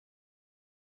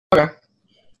Okay.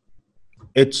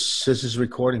 It says it's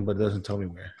recording, but it doesn't tell me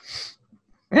where.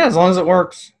 Yeah, as long as it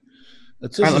works.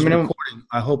 It says it's recording.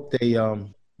 I hope they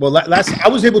well, last I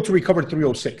was able to recover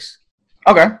 306.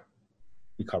 Okay.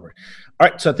 Recovered. All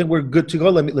right, so I think we're good to go.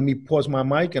 Let me pause my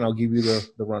mic and I'll give you the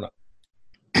run up.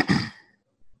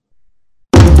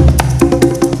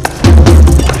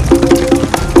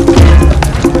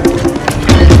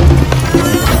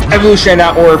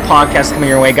 Evolutionary.org podcast coming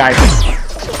your way, guys.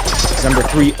 It's number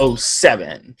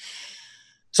 307.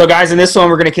 So, guys, in this one,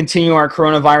 we're going to continue our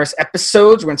coronavirus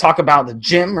episodes. We're going to talk about the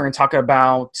gym. We're going to talk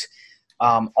about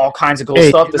all kinds of cool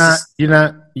stuff. You're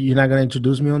not going to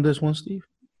introduce me on this one, Steve?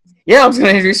 Yeah, I was going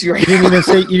to introduce you right now. You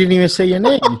didn't even say your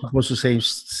name. You're supposed to say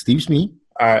Steve Smee.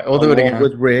 All right, we'll do it again.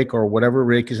 With Rick or whatever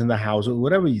Rick is in the house or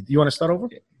whatever. You want to start over?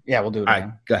 Yeah, we'll do it all again.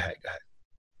 Right, go ahead.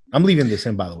 I'm leaving this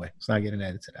in, by the way. It's not getting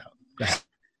edited out. Go ahead.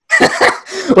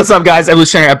 What's up, guys?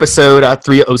 Evolutionary episode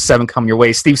 307 coming your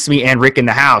way. Steve Smee and Rick in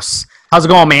the house. How's it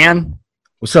going, man?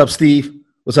 What's up, Steve?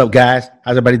 What's up, guys?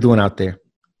 How's everybody doing out there?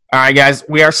 All right, guys.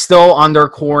 We are still under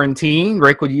quarantine.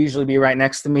 Rick would usually be right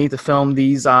next to me to film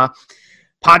these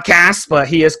podcasts, but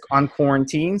he is on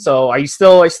quarantine. So are you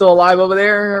still alive over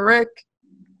there, Rick?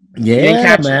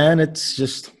 Yeah, man. It's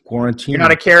just quarantine. You're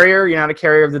not a carrier? You're not a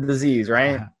carrier of the disease,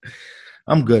 right?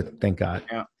 I'm good, thank God.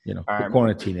 Yeah. You know, right,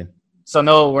 quarantining. So,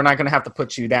 no, we're not going to have to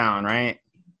put you down, right?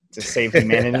 To save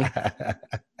humanity.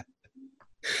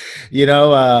 You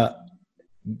know,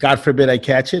 God forbid I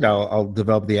catch it, I'll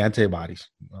develop the antibodies.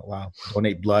 Wow.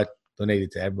 Donate blood. Donate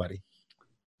it to everybody.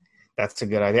 That's a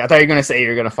good idea. I thought you were going to say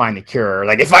you're going to find the cure.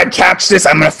 Like, if I catch this,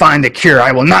 I'm going to find the cure.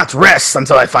 I will not rest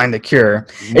until I find the cure.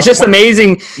 It's just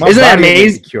amazing. Isn't it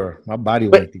amazing? My body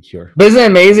will make the cure. But isn't it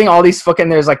amazing? All these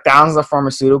there's like thousands of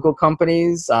pharmaceutical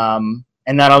companies, and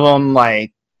none of them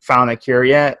like found a cure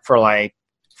yet for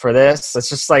this. It's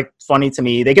just like funny to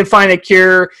me. They can find a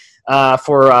cure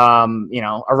for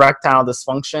erectile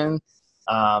dysfunction.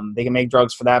 They can make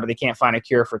drugs for that, but they can't find a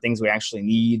cure for things we actually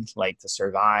need, like to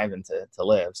survive and to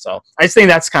live. So I just think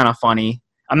that's kind of funny.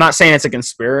 I'm not saying it's a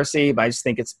conspiracy, but I just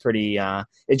think it's pretty.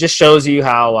 It just shows you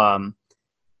how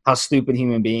stupid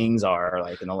human beings are.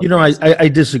 Like, I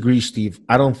disagree, Steve.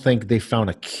 I don't think they found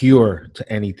a cure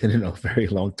to anything in a very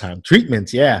long time.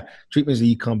 Treatments that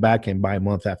you come back and buy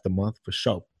month after month for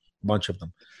sure. A bunch of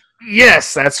them.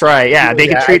 Yes, that's right. Yeah, they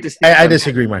can treat this. I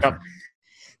disagree, my friend.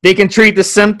 They can treat the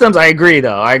symptoms. I agree,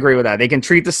 though. I agree with that. They can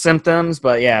treat the symptoms,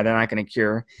 but yeah, they're not going to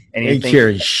cure anything. They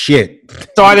curing shit.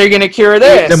 So are they going to cure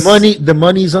this? The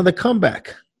money's on the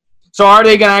comeback. So are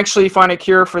they going to actually find a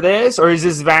cure for this, or is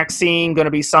this vaccine going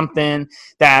to be something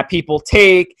that people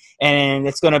take and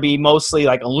it's going to be mostly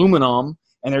like aluminum,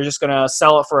 and they're just going to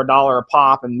sell it for $1 a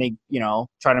pop and make,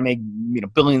 try to make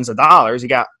billions of dollars? You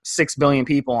got 6 billion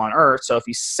people on Earth, so if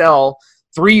you sell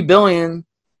 3 billion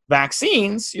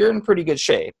vaccines, you're in pretty good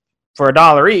shape. For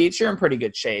 $1 each, you're in pretty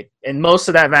good shape. And most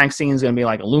of that vaccine is going to be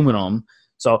like aluminum.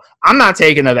 So I'm not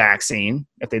taking the vaccine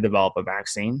if they develop a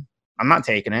vaccine. I'm not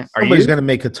taking it. Somebody's going to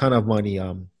make a ton of money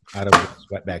out of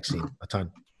this vaccine. A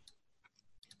ton.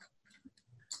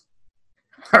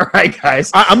 All right,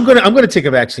 guys. I'm gonna take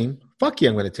a vaccine. Fuck you,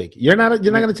 I'm gonna take it. You're not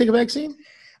gonna take a vaccine,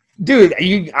 dude.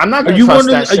 I'm not gonna trust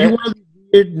that shit. Are you one of the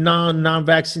weird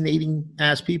non-vaccinating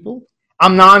ass people?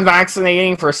 I'm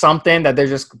non-vaccinating for something that they're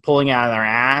just pulling out of their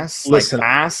ass,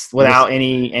 fast, without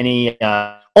any.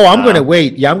 I'm gonna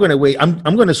wait. Yeah, I'm gonna wait.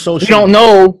 I'm gonna social. You don't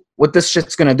know what this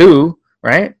shit's gonna do,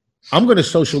 right? I'm gonna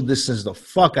social distance the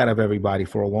fuck out of everybody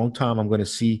for a long time. I'm gonna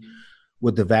see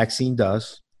what the vaccine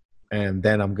does, and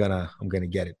then I'm gonna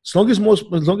get it. As long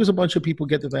as a bunch of people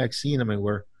get the vaccine, I mean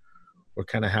we're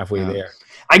kind of halfway there.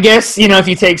 I guess if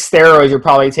you take steroids, you're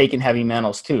probably taking heavy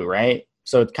metals too, right?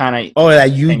 So it's kind of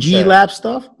that UG lab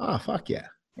stuff. Oh fuck yeah.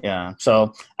 Yeah.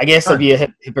 So I guess it'd be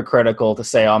hypocritical to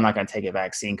say, I'm not going to take a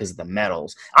vaccine because of the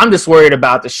metals. I'm just worried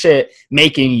about the shit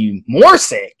making you more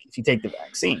sick if you take the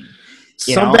vaccine.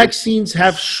 Some vaccines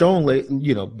have shown,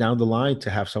 down the line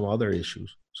to have some other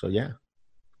issues. So yeah,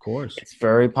 of course, it's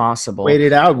very possible. Wait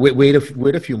it out. Wait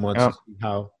a few months to see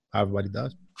how everybody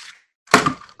does.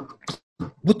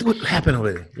 What happened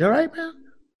over there? You all right, man?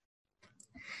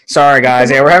 Sorry, guys.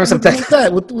 Yeah, we're having some.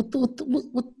 What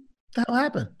the hell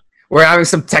happened? We're having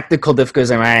some technical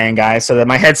difficulties on my end, guys. So that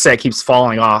my headset keeps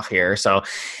falling off here. So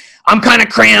I'm kind of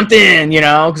cramped in,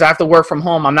 because I have to work from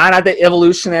home. I'm not at the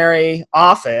Evolutionary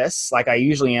office like I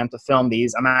usually am to film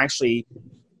these. I'm actually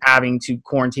having to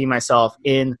quarantine myself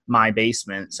in my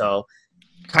basement. So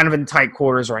kind of in tight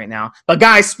quarters right now. But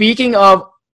guys, speaking of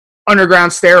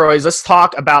underground steroids, let's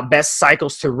talk about best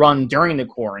cycles to run during the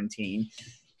quarantine.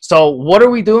 So what are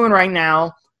we doing right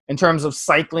now in terms of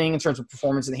cycling, in terms of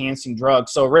performance-enhancing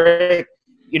drugs? So, Rick,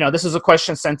 this is a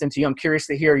question sent into you. I'm curious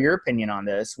to hear your opinion on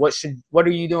this. What are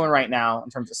you doing right now in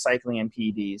terms of cycling and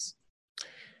PEDs?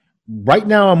 Right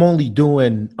now, I'm only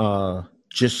doing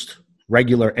just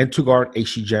regular N2Guard,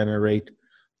 AC Generate,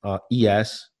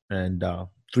 ES, and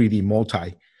 3D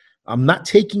Multi. I'm not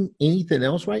taking anything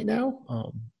else right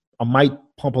now. I might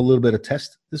pump a little bit of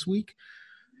test this week,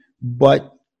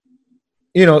 but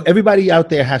everybody out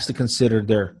there has to consider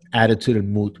their attitude and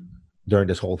mood during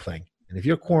this whole thing. And if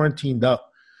you're quarantined up,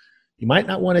 you might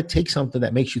not want to take something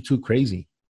that makes you too crazy.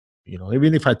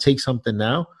 Even if I take something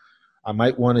now, I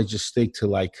might want to just stick to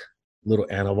like a little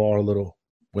Anavar, a little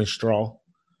Winstrol,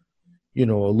 a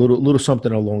little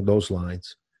something along those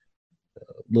lines. A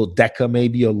little Deca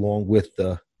maybe along with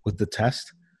the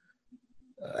test.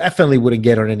 Definitely wouldn't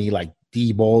get on any like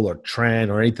D-Bol or Tren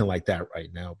or anything like that right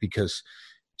now, because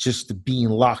just being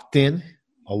locked in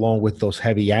along with those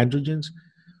heavy androgens,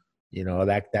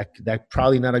 that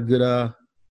probably not a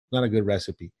good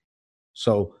recipe.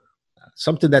 So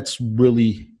something that's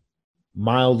really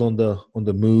mild on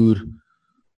the mood,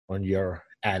 on your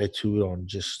attitude, on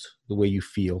just the way you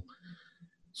feel,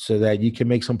 so that you can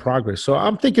make some progress. So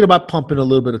I'm thinking about pumping a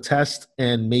little bit of test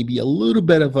and maybe a little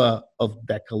bit of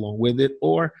Deca along with it,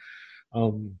 or a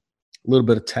little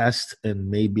bit of test, and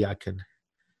maybe I can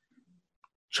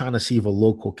trying to see if a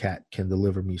local cat can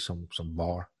deliver me some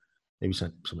bar, maybe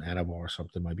some Anavar or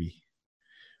something might be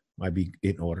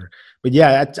in order. But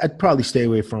yeah, I'd probably stay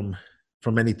away from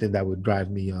anything that would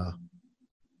drive me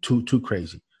too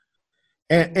crazy.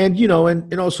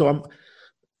 And also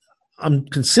I'm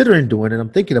considering doing it. I'm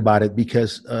thinking about it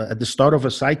because at the start of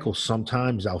a cycle,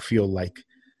 sometimes I'll feel like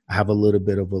I have a little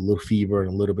bit of a little fever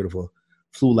and a little bit of a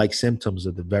flu-like symptoms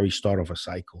at the very start of a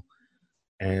cycle,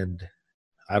 and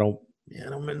I don't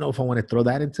know if I want to throw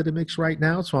that into the mix right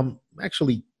now. So I'm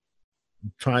actually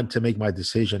trying to make my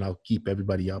decision. I'll keep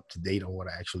everybody up to date on what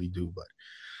I actually do.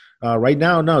 But right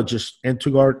now, no, just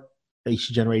N2Guard,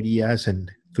 AC Generate ES, and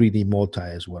 3D Multi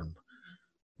is what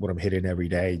I'm hitting every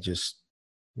day. Just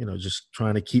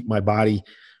trying to keep my body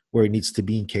where it needs to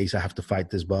be in case I have to fight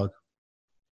this bug.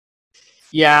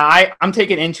 Yeah, I'm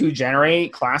taking N2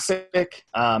 Generate Classic,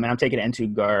 and I'm taking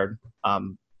N2Guard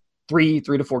 3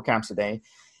 to 4 caps a day.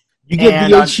 You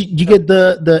get you get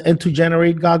the N2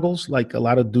 Generate goggles like a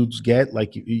lot of dudes get,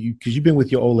 like you because you've been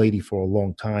with your old lady for a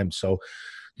long time. So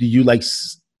do you like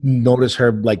notice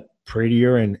her like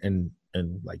prettier and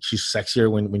like she's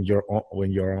sexier when you're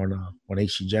on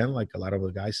AC Gen, like a lot of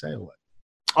the guys say, or what?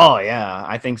 Oh yeah,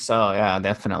 I think so. Yeah,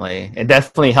 definitely. It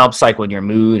definitely helps like with your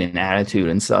mood and attitude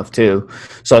and stuff too.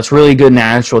 So it's really good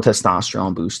natural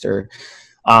testosterone booster.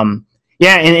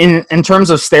 Yeah, in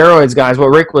terms of steroids, guys, what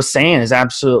Rick was saying is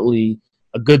absolutely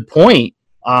a good point.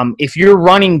 If you're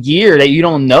running gear that you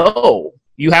don't know,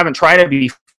 you haven't tried it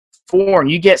before, and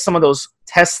you get some of those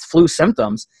test flu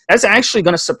symptoms, that's actually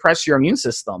going to suppress your immune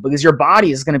system because your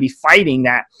body is going to be fighting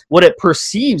that, what it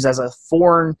perceives as a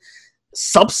foreign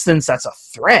substance that's a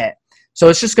threat. So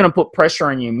it's just going to put pressure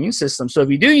on your immune system. So if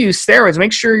you do use steroids,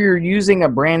 make sure you're using a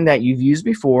brand that you've used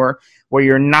before where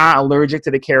you're not allergic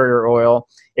to the carrier oil.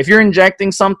 If you're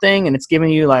injecting something and it's giving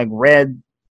you like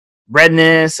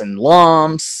redness and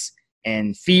lumps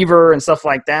and fever and stuff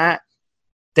like that,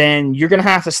 then you're going to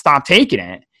have to stop taking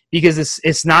it because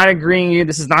it's not agreeing you.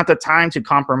 This is not the time to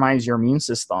compromise your immune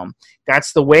system.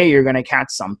 That's the way you're going to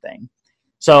catch something.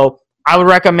 So I would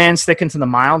recommend sticking to the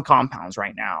mild compounds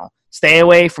right now. Stay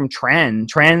away from Tren.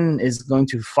 Tren is going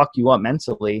to fuck you up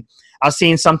mentally. I was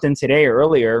seeing something today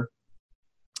earlier.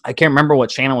 I can't remember what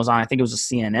channel it was on. I think it was a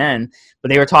CNN, but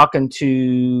they were talking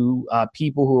to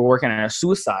people who were working at a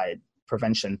suicide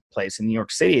prevention place in New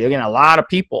York City. They're getting a lot of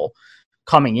people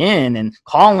coming in and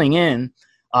calling in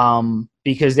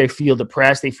because they feel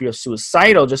depressed, they feel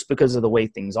suicidal just because of the way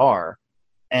things are.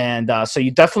 And so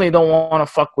you definitely don't want to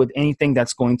fuck with anything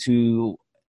that's going to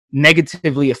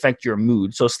negatively affect your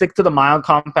mood. So stick to the mild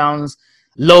compounds,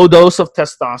 low dose of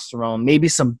testosterone, maybe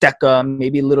some Deca,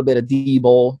 maybe a little bit of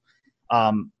D-Bol,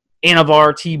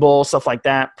 Anavar, T-Bol, stuff like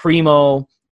that, Primo,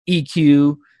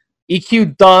 EQ.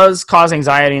 EQ does cause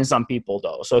anxiety in some people,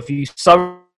 though. So if you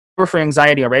suffer from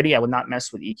anxiety already, I would not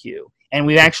mess with EQ. And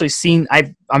we've actually seen,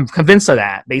 I'm convinced of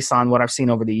that based on what I've seen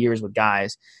over the years with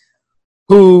guys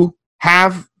who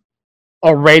have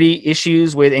already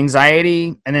issues with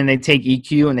anxiety, and then they take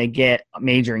EQ and they get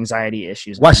major anxiety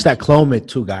issues. Watch that Clomid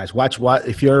too, guys. Watch what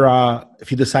if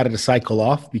you decided to cycle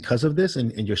off because of this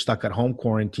and you're stuck at home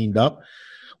quarantined up.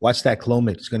 Watch that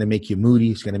Clomid. It's going to make you moody.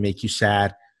 It's going to make you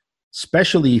sad,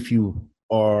 especially if you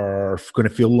are going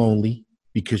to feel lonely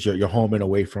because you're home and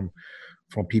away from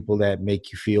people that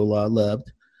make you feel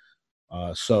loved.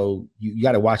 So you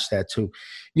got to watch that too.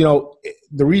 You know,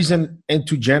 the reason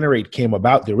N2 Generate came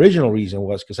about, the original reason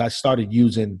was because I started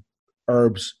using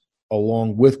herbs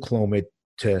along with Clomid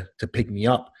to pick me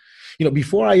up. You know,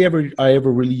 before I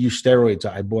ever really used steroids,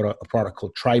 I bought a product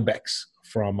called Tribex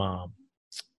from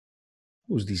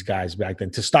who was these guys back then?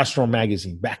 Testosterone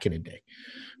Magazine back in the day,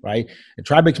 right? And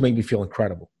Tribex made me feel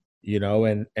incredible, you know,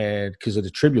 and because of the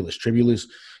Tribulus. Tribulus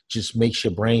just makes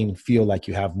your brain feel like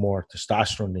you have more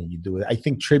testosterone than you do. I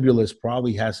think Tribulus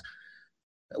probably has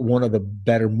one of the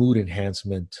better mood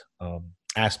enhancement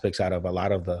aspects out of a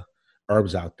lot of the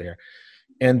herbs out there.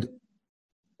 And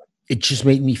it just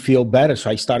made me feel better. So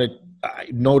I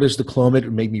noticed the Clomid.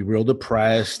 It made me real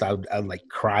depressed. I'd like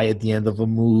cry at the end of a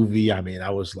movie. I mean, I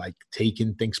was like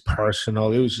taking things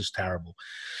personal. It was just terrible.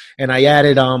 And I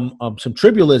added some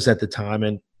Tribulus at the time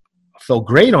and felt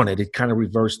great on it. It kind of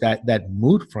reversed that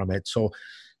mood from it. So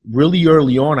really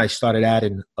early on, I started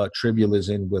adding Tribulus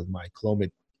in with my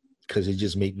Clomid because it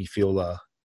just made me feel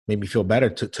better.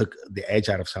 Took the edge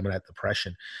out of some of that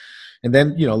depression. And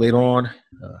then, you know, later on,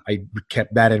 I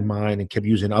kept that in mind and kept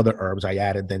using other herbs. I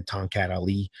added then Tonkat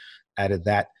Ali, added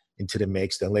that into the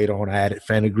mix. Then later on, I added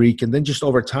fenugreek. And then just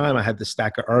over time, I had this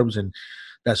stack of herbs, and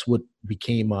that's what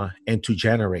became N2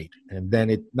 Generate. And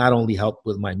then it not only helped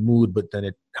with my mood, but then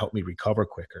it helped me recover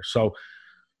quicker. So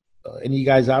any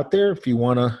guys out there, if you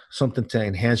want something to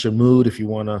enhance your mood, if you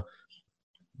want to,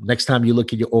 next time you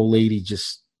look at your old lady,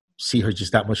 just see her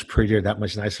just that much prettier, that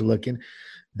much nicer looking,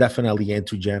 definitely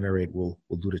N2 Generate will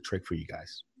do the trick for you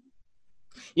guys.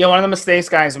 Yeah, one of the mistakes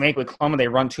guys make with Clomid, they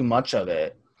run too much of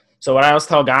it. So what I always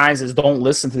tell guys is don't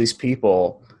listen to these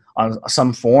people on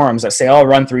some forums that say, oh,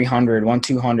 run 300,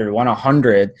 200,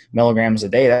 100 milligrams a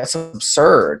day. That's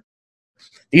absurd.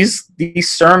 These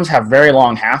serums have very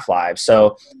long half-lives,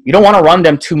 so you don't want to run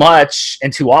them too much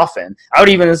and too often. I would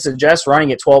even suggest running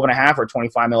it 12.5 or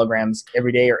 25 milligrams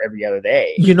every day or every other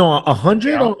day. You know,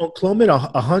 100 on Clomid,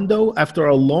 a hundo, after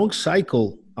a long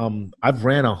cycle, I've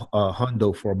ran a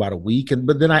hundo for about a week,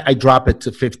 but then I drop it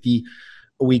to 50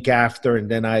 a week after, and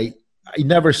then I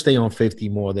never stay on 50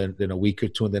 more than a week or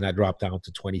two, and then I drop down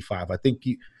to 25. I think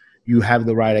you have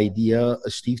the right idea,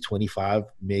 Steve. 25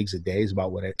 mgs a day is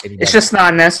about what anybody. It's just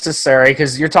not necessary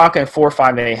because you're talking 4 or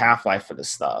 5 day half-life for this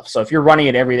stuff. So if you're running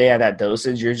it every day at that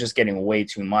dosage, you're just getting way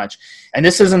too much. And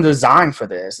this isn't designed for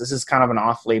this. This is kind of an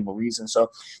off-label reason. So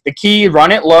the key,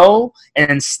 run it low and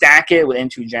then stack it with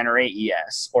N2 Generate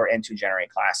ES or N2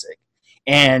 Generate Classic.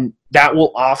 And that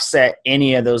will offset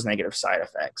any of those negative side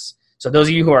effects. So those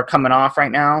of you who are coming off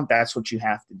right now, that's what you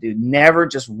have to do. Never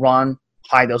just run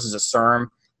high doses of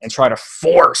serum and try to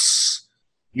force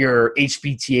your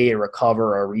HPTA to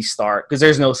recover or restart, because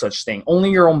there's no such thing. Only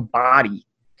your own body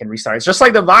can restart. It's just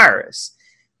like the virus.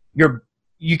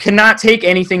 You cannot take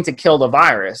anything to kill the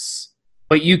virus,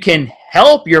 but you can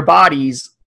help your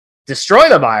bodies destroy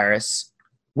the virus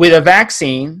with a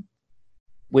vaccine,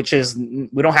 which is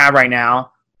we don't have right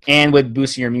now, and with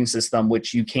boosting your immune system,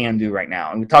 which you can do right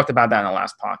now. And we talked about that in the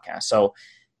last podcast. So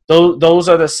those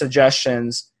are the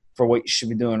suggestions for what you should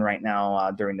be doing right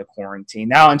now during the quarantine.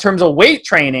 Now, in terms of weight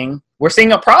training, we're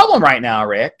seeing a problem right now,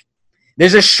 Rick.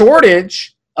 There's a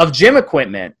shortage of gym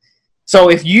equipment.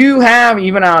 So if you have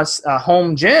even a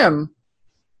home gym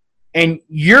and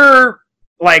you're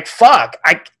like, fuck,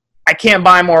 I can't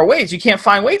buy more weights. You can't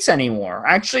find weights anymore.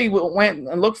 I actually went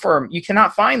and looked for them. You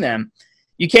cannot find them.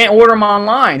 You can't order them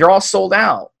online. They're all sold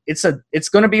out. It's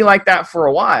going to be like that for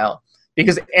a while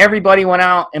because everybody went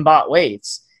out and bought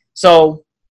weights. So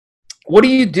what do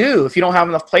you do if you don't have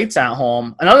enough plates at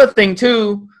home? Another thing,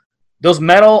 too, those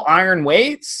metal iron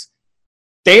weights,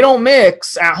 they don't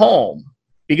mix at home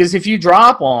because if you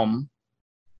drop them,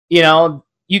 you know,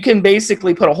 you can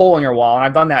basically put a hole in your wall. And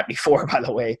I've done that before, by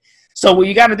the way. So what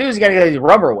you got to do is you got to get these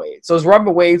rubber weights. Those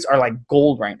rubber weights are like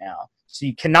gold right now. So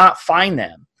you cannot find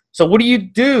them. So what do you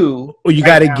do? Well, you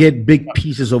got to get big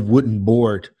pieces of wooden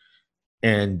board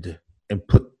and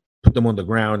put them on the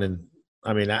ground. And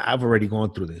I mean, I've already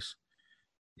gone through this.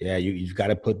 Yeah, you've got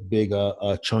to put big,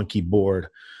 chunky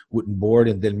wooden board,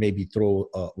 and then maybe throw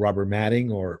rubber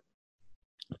matting or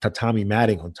tatami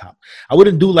matting on top. I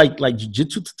wouldn't do like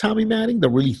jiu-jitsu tatami matting, the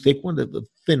really thick one, the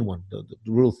thin one, the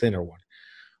real thinner one,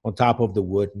 on top of the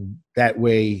wood. And that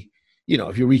way, you know,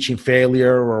 if you're reaching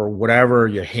failure or whatever,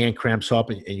 your hand cramps up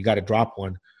and you got to drop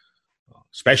one,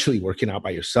 especially working out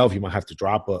by yourself, you might have to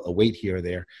drop a weight here or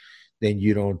there. Then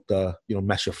you don't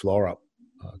mess your floor up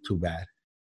too bad.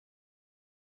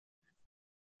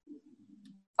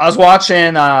 I was watching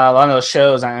a lot of those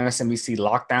shows on MSNBC,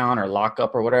 Lockdown or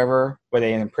Lockup or whatever, where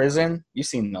they in prison. You've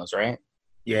seen those, right?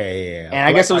 Yeah. And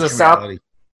I guess it was a South.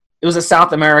 it was a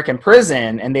South American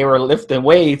prison, and they were lifting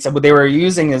weights, and what they were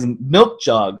using is milk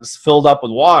jugs filled up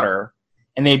with water,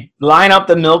 and they line up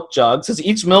the milk jugs. Because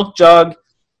each milk jug,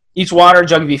 each water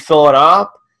jug, if you fill it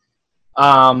up,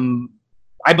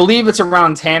 I believe it's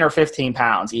around 10 or 15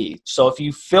 pounds each. So if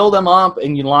you fill them up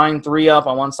and you line 3 up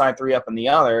on one side, 3 up on the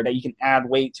other, that you can add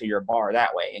weight to your bar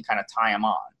that way and kind of tie them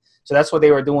on. So that's what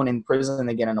they were doing in prison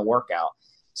to get in a workout.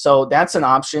 So that's an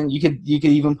option. You could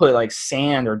even put like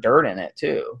sand or dirt in it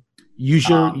too. Use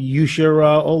your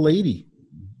old lady.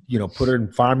 You know, put her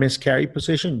in fireman's carry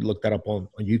position. Look that up on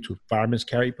YouTube. Fireman's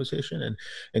carry position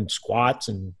and squats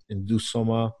and do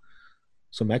some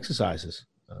exercises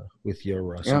with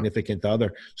your significant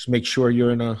other. Just make sure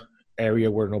you're in a area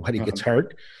where nobody gets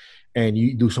hurt, and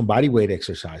you do some body weight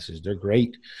exercises. They're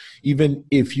great. Even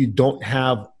if you don't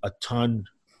have a ton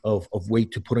of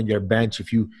weight to put on your bench,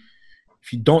 if you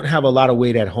don't have a lot of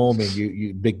weight at home and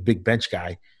you big bench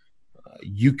guy,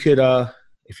 you could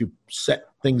if you set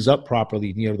things up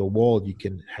properly near the wall, you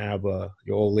can have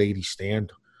your old lady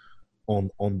stand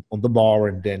on the bar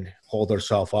and then hold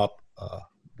herself up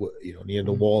near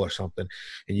the wall or something,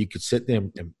 and you could sit there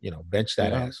and bench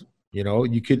that ass.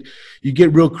 You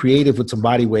get real creative with some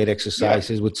body weight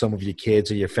exercises with some of your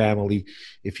kids or your family.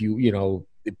 If you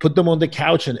put them on the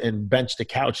couch and bench the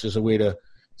couch, there's a way to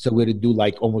do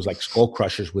like almost like skull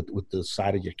crushers with the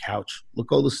side of your couch.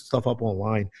 Look all this stuff up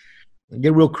online and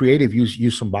get real creative.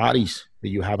 Use some bodies that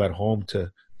you have at home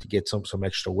to get some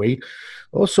extra weight.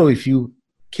 Also, if you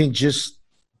can just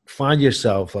find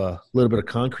yourself a little bit of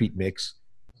concrete mix,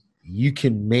 you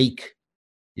can make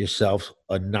yourself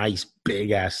a nice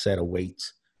big ass set of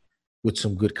weights with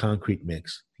some good concrete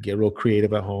mix. Get real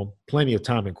creative at home. Plenty of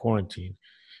time in quarantine,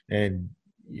 and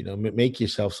make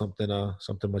yourself something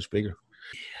much bigger.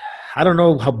 I don't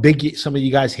know how big some of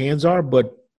you guys' hands are,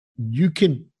 but you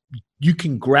can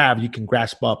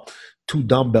grasp up 2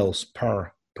 dumbbells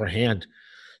per hand.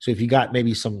 So if you got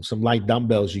maybe some light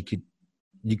dumbbells, you could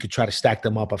try to stack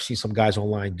them up. I've seen some guys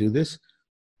online do this,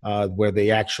 where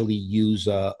they actually use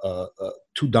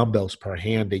 2 dumbbells per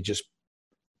hand. They just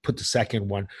put the second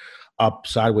one up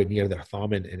sideways near their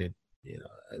thumb, and it,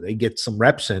 they get some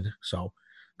reps in. So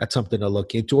that's something to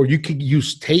look into. Or you could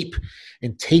use tape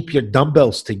and tape your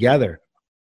dumbbells together.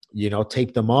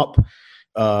 Tape them up,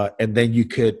 and then you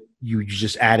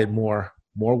just added more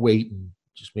weight and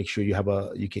just make sure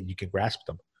you can grasp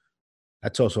them.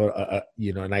 That's also a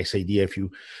nice idea. If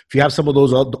you have some of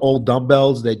those old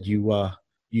dumbbells that you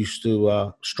used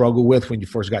to struggle with when you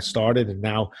first got started, and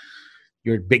now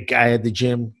you're a big guy at the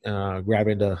gym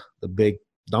grabbing the big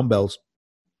dumbbells,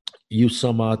 use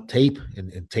some tape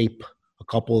and tape a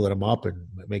couple of them up and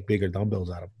make bigger dumbbells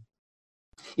out of them.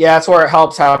 Yeah, that's where it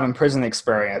helps having prison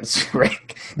experience,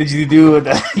 Rick. Did you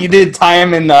you did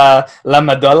time in La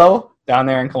Modelo down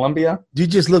there in Colombia? You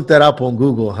just looked that up on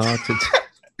Google, huh?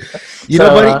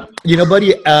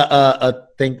 buddy,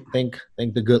 thank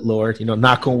the good Lord,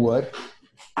 knock on wood.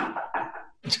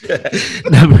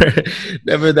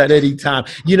 never that any time.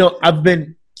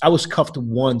 I was cuffed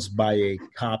once by a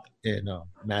cop in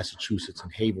Massachusetts in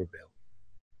Haverhill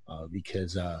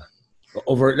because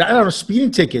over a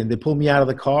speeding ticket, and they pulled me out of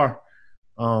the car.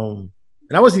 And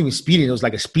I wasn't even speeding. It was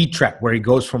like a speed trap where he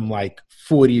goes from like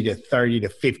 40 to 30 to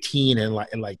 15 and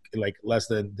like less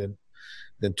than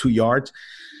 2 yards.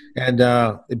 And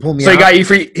they pulled me out. So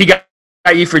he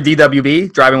got you for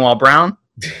DWB, driving while brown?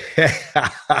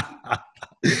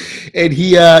 And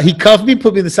he cuffed me,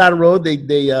 put me on the side of the road.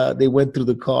 They went through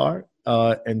the car,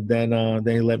 and then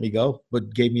he let me go,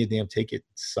 but gave me a damn ticket.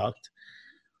 It sucked.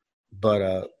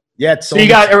 But yeah. So you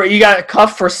got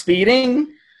cuffed for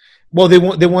speeding? Well, they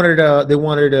wanted to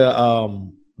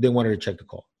check the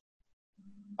car.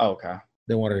 Oh, okay.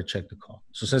 They wanted to check the car.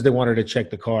 So since they wanted to check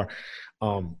the car,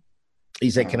 he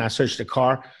said, "Can I search the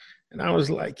car?" And I was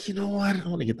like, you know what? I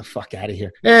want to get the fuck out of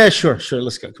here. Yeah, sure.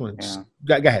 Let's go. Come on.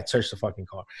 Yeah. Go ahead. Search the fucking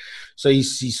car. So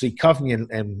he cuffed me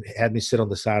and had me sit on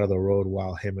the side of the road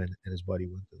while him and his buddy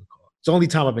went to the car. It's the only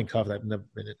time I've been cuffed. I've never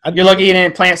been in. You're lucky you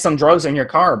didn't plant some drugs in your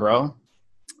car, bro.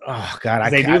 Oh,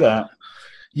 God. They do that.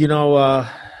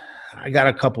 I got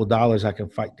a couple of dollars. I can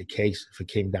fight the case if it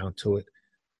came down to it.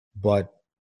 But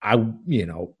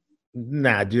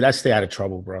nah, dude, I stay out of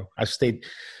trouble, bro. I've stayed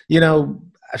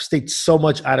so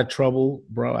much out of trouble,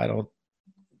 bro. I don't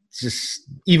just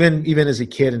even as a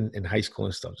kid in high school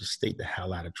and stuff, just stayed the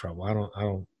hell out of trouble. I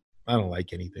don't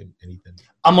like anything.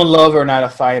 I'm a lover, not a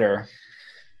fighter.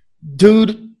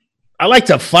 Dude, I like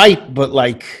to fight, but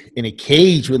like in a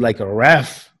cage with like a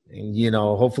ref, and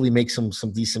hopefully make some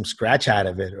decent scratch out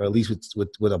of it, or at least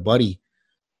with a buddy.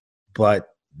 But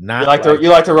Not You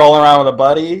like to roll around with a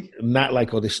buddy? not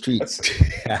like on the streets.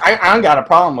 I don't got a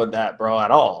problem with that, bro,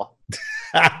 at all.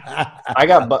 I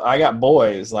got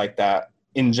boys like that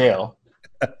in jail.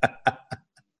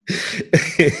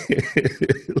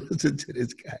 Listen to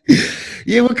this guy.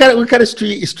 Yeah, what kind of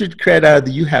street cred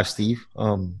do you have, Steve?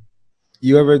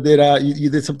 You ever did you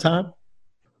did some time?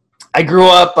 I grew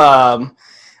up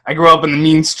in the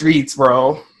mean streets,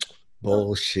 bro.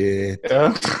 Bullshit.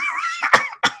 Yeah.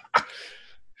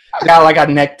 I got like a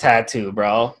neck tattoo,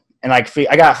 bro. And like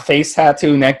I got face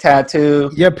tattoo, neck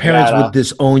tattoo. Your parents would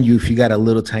disown you if you got a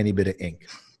little tiny bit of ink.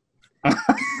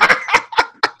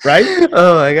 Right?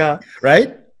 Oh my god.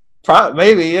 Right?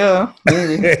 Maybe, yeah.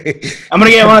 Maybe. I'm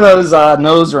gonna get one of those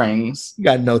nose rings. You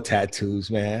got no tattoos,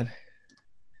 man.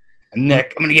 I'm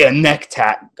gonna get a neck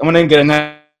tat. I'm gonna get a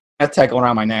neck tat going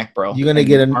around my neck, bro. You're gonna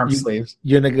get arm sleeves.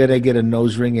 You're gonna get a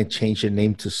nose ring and change your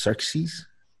name to Xerxes?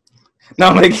 No,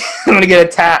 I'm gonna get a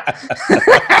tat.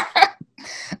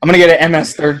 I'm gonna get an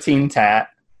MS-13 tat.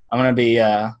 I'm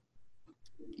gonna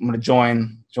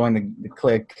join the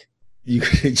clique. You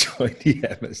can join the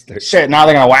MS-13. Shit, now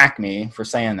they're gonna whack me for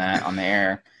saying that on the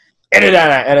air. Edit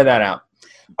that out.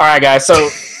 All right, guys. So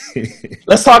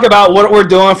let's talk about what we're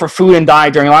doing for food and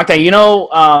diet during lockdown. You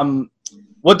know,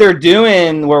 what they're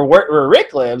doing where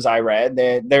Rick lives, I read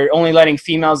that they're only letting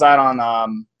females out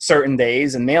on certain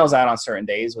days and males out on certain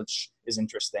days, which is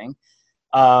interesting.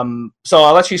 So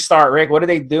I'll let you start, Rick. What are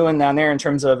they doing down there in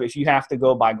terms of if you have to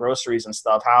go buy groceries and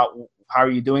stuff? How are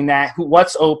you doing that?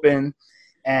 What's open?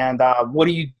 And what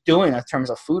are you doing in terms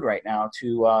of food right now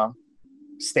to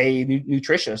stay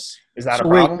nutritious? Is that a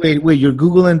problem? Wait. You're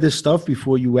Googling this stuff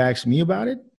before you ask me about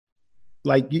it?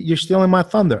 Like, you're stealing my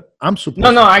thunder. I'm supposed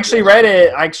No, I actually read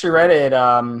it.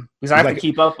 Because I have to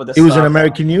keep up with this stuff. It was in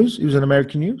American News? It was in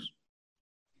American News?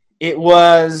 It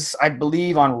was, I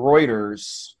believe, on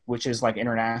Reuters, which is like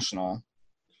international.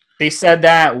 They said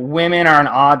that women are on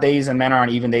odd days and men are on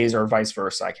even days, or vice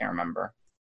versa. I can't remember.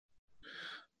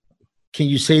 Can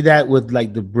you say that with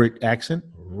like the Brit accent?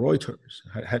 Reuters.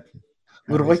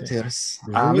 Reuters.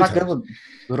 I'm not good with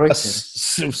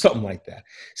Reuters. Something like that.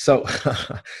 So,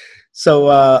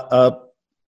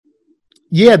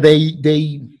 yeah,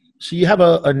 so you have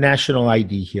a national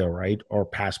ID here, right? Or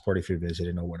passport if you're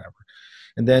visiting or whatever.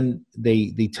 And then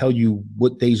they tell you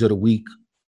what days of the week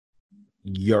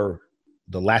the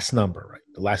last number, right?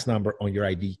 The last number on your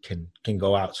ID can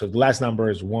go out. So if the last number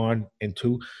is 1 and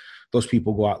 2, those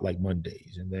people go out like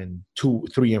Mondays. And then 2,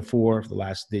 3, and 4, the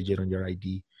last digit on your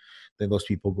ID, then those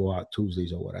people go out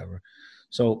Tuesdays or whatever.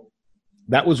 So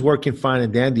that was working fine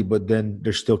and dandy, but then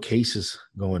there's still cases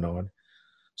going on.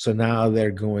 So now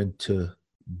they're going to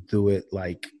do it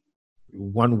like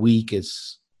 1 week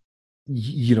is,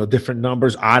 different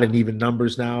numbers, odd and even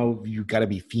numbers now. You got to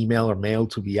be female or male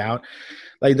to be out.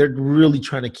 Like, they're really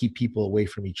trying to keep people away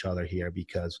from each other here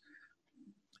because,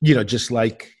 just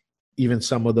like even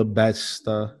some of the best,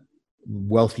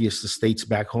 wealthiest estates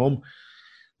back home,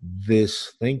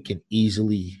 this thing can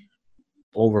easily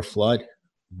overflood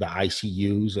the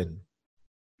ICUs and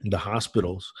the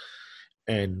hospitals.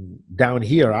 And down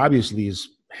here, obviously, is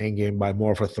hanging by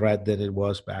more of a threat than it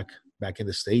was back in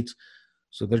the States.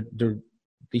 So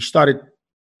they started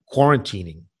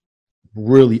quarantining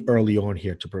really early on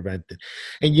here to prevent it.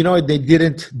 And they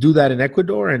didn't do that in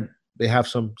Ecuador, and they have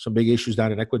some big issues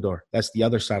down in Ecuador. That's the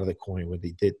other side of the coin where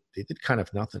they did kind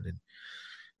of nothing.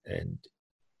 And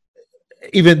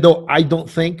even though I don't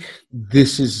think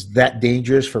this is that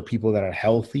dangerous for people that are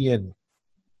healthy and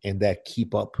that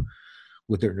keep up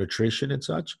with their nutrition and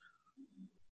such,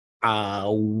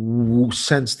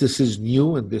 since this is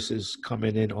new and this is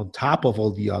coming in on top of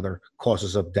all the other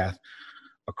causes of death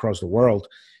across the world,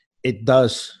 it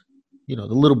does, the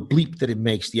little bleep that it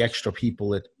makes, the extra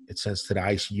people it sends to the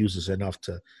ICUs is enough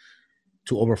to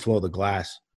overflow the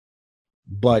glass.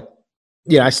 But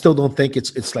yeah, I still don't think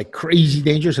it's like crazy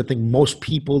dangerous. I think most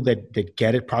people that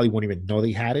get it probably won't even know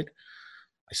they had it.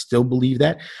 I still believe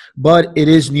that, but it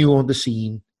is new on the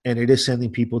scene and it is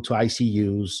sending people to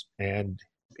ICUs, and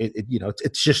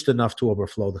it's just enough to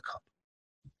overflow the cup.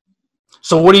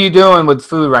 So what are you doing with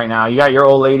food right now? You got your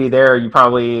old lady there. You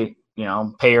probably,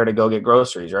 pay her to go get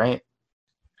groceries, right?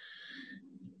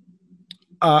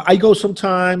 I go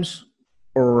sometimes,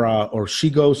 or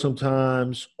she goes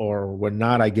sometimes, or when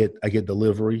not, I get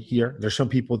delivery here. There's some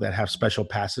people that have special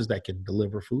passes that can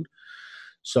deliver food.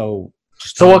 So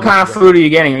what kind of food are you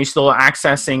getting? Are you still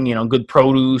accessing, good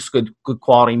produce, good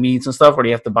quality meats and stuff, or do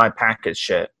you have to buy packaged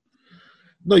shit?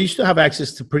 No, you still have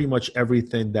access to pretty much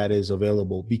everything that is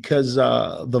available because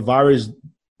the virus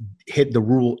hit the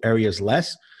rural areas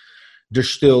less.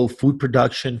 There's still food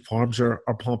production. Farms are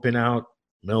pumping out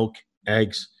milk,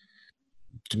 eggs,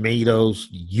 tomatoes,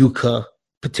 yuca,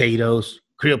 potatoes,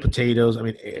 grilled potatoes. I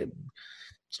mean,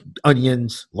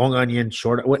 onions, long onions,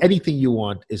 short, well, anything you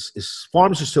want is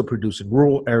farms are still producing.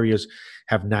 Rural areas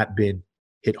have not been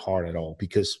hit hard at all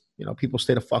because people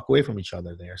stay the fuck away from each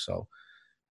other there. So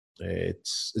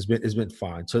it's been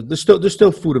fine. So there's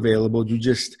still food available. You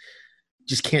just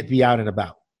can't be out and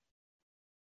about.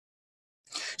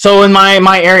 So in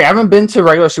my area, I haven't been to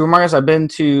regular supermarkets. I've been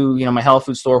to my health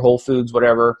food store, Whole Foods,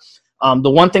 whatever.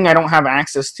 The one thing I don't have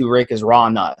access to, Rick, is raw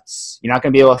nuts. You're not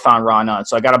going to be able to find raw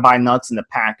nuts. So I got to buy nuts in the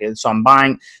package. So I'm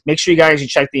buying, make sure you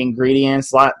check the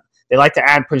ingredients. They like to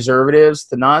add preservatives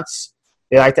to nuts.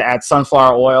 They like to add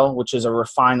sunflower oil, which is a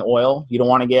refined oil. You don't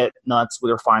want to get nuts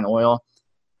with refined oil.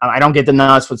 I don't get the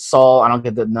nuts with salt. I don't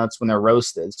get the nuts when they're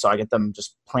roasted. So I get them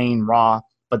just plain raw.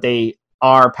 But they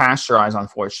are pasteurized,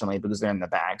 unfortunately, because they're in the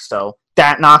bag. So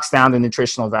that knocks down the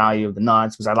nutritional value of the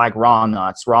nuts because I like raw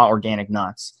nuts, raw organic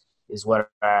nuts. Is what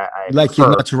I like prefer.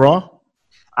 Your nuts raw?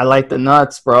 I like the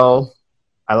nuts, bro.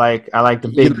 I like the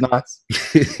big nuts.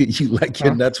 You like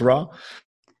your nuts raw?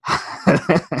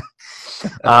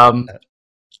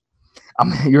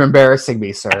 You're embarrassing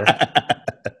me, sir.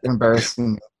 You're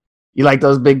embarrassing me. You like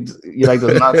those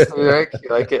nuts too, Rick? You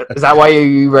like it? Is that why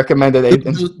you recommended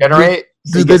Generate?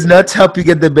 Do the nuts help you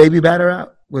get the baby batter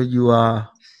out when you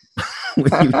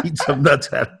eat some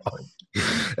nuts at home?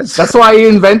 That's why you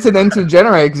invented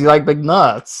Generate, because you like big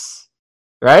nuts,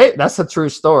 right? That's a true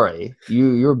story.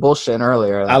 You were bullshitting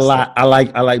earlier. I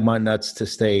like my nuts to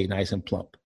stay nice and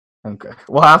plump. Okay,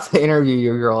 we'll have to interview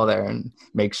your girl there and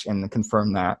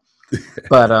confirm that.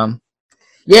 But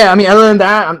yeah, I mean, other than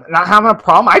that, I'm not having a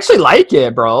problem. I actually like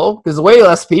it, bro, because way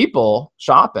less people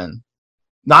shopping,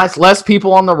 less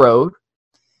people on the road.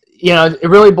 It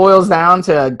really boils down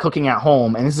to cooking at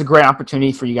home, and this is a great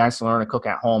opportunity for you guys to learn to cook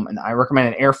at home. And I recommend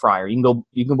an air fryer. You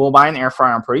can go buy an air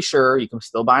fryer. I'm pretty sure you can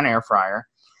still buy an air fryer,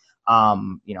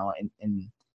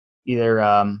 in either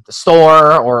the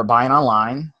store or buying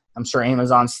online. I'm sure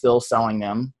Amazon's still selling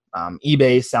them.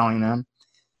 eBay's selling them.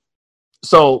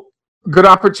 So good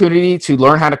opportunity to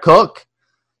learn how to cook.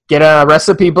 Get a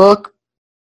recipe book.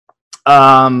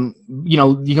 You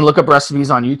can look up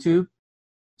recipes on YouTube.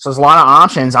 So there's a lot of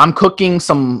options. I'm cooking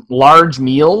some large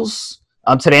meals.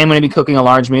 Today I'm going to be cooking a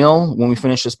large meal when we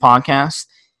finish this podcast.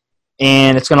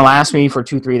 And it's going to last me for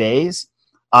 2-3 days.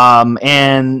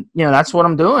 And that's what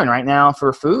I'm doing right now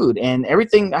for food and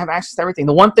everything. I have access to everything.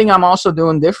 The one thing I'm also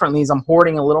doing differently is I'm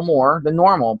hoarding a little more than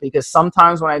normal because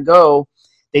sometimes when I go,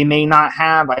 they may not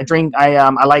have. I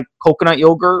like coconut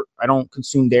yogurt. I don't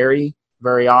consume dairy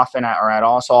very often or at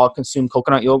all. So I'll consume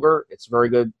coconut yogurt. It's very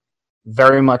good.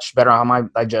 Very much better on my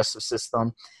digestive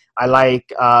system. I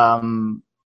like, another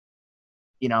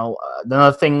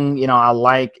thing, I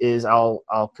like is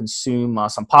I'll consume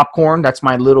some popcorn. That's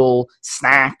my little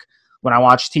snack when I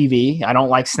watch TV. I don't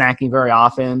like snacking very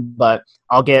often, but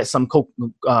I'll get some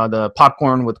the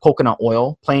popcorn with coconut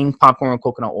oil, plain popcorn with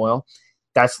coconut oil.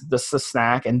 That's the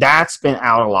snack, and that's been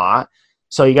out a lot.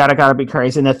 So you gotta be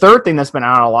crazy. And the third thing that's been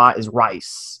out a lot is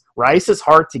rice. Rice is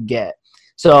hard to get.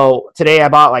 So today I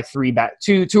bought like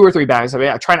 2 or 3 bags of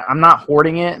it. I'm not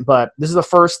hoarding it, but this is the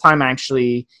first time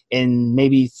actually in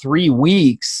maybe 3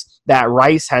 weeks that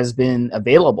rice has been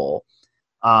available.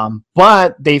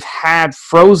 But they've had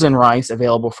frozen rice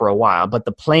available for a while. But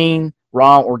the plain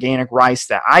raw organic rice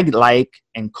that I like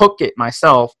and cook it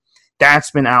myself,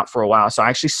 that's been out for a while. So I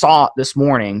actually saw it this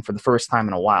morning for the first time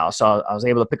in a while. So I was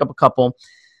able to pick up a couple.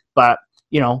 But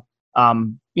you don't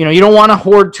want to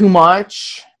hoard too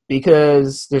much,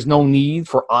 because there's no need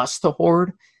for us to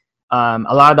hoard. A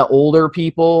lot of the older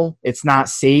people, it's not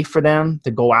safe for them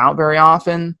to go out very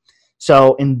often.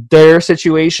 So in their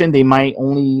situation, they might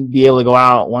only be able to go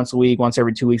out once a week, once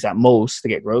every 2 weeks at most to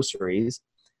get groceries.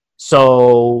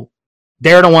 So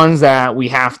they're the ones that we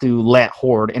have to let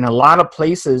hoard. In a lot of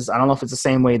places, I don't know if it's the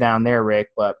same way down there, Rick,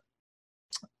 but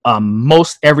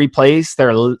most every place,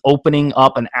 they're opening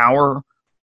up an hour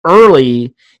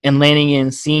early and letting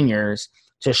in seniors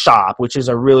to shop, which is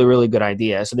a really, really good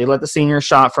idea. So they let the seniors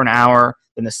shop for an hour,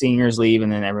 then the seniors leave,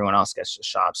 and then everyone else gets to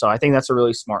shop. So I think that's a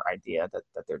really smart idea that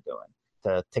they're doing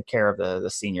to take care of the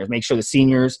seniors. Make sure the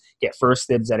seniors get first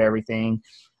dibs at everything.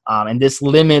 And this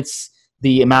limits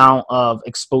the amount of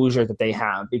exposure that they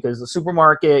have, because the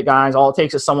supermarket guys, all it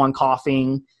takes is someone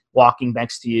coughing, walking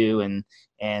next to you, and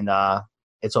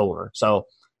it's over. So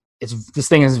this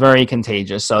thing is very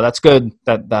contagious. So that's good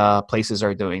that the places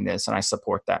are doing this, and I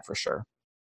support that for sure.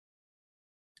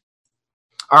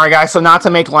 All right, guys, so not to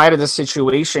make light of the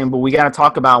situation, but we got to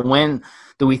talk about when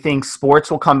do we think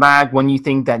sports will come back, when you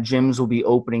think that gyms will be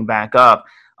opening back up.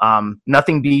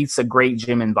 Nothing beats a great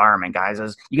gym environment, guys.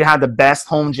 You can have the best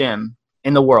home gym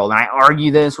in the world. And I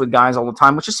argue this with guys all the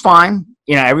time, which is fine.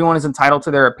 You know, everyone is entitled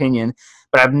to their opinion,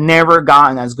 but I've never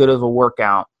gotten as good of a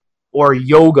workout or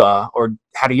yoga or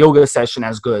had a yoga session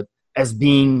as good as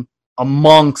being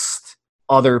amongst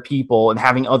other people and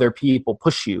having other people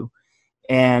push you.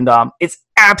 And it's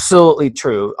absolutely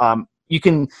true. You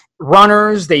can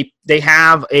runners, they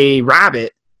have a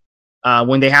rabbit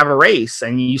when they have a race,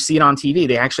 and you see it on TV.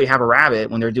 They actually have a rabbit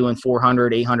when they're doing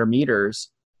 400, 800 meters.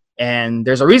 And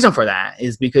there's a reason for that,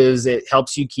 is because it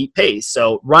helps you keep pace.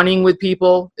 So running with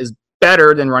people is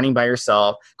better than running by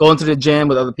yourself. Going to the gym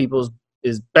with other people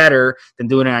is better than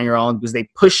doing it on your own, because they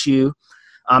push you.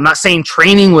 I'm not saying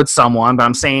training with someone, but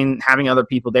I'm saying having other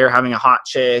people there, having a hot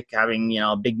chick, having,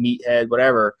 a big meathead,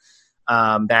 whatever,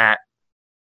 that,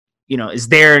 is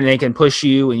there, and they can push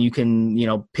you, and you can,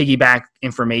 piggyback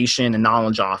information and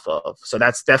knowledge off of. So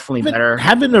that's definitely better.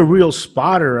 Having a real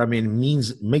spotter,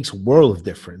 makes a world of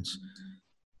difference.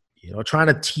 Trying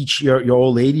to teach your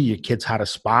old lady, your kids, how to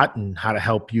spot and how to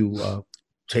help you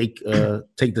take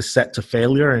the set to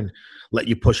failure and let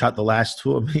you push out the last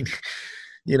two.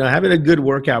 Having a good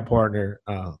workout partner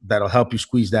that'll help you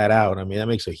squeeze that out, that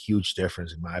makes a huge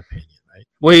difference in my opinion, right?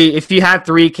 Well, if you had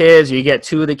 3 kids, you get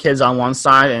 2 of the kids on one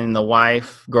side and the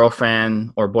wife,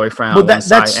 girlfriend, or boyfriend on one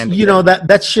side.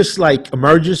 That's just like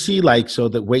emergency, like so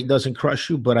the weight doesn't crush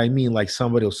you. But like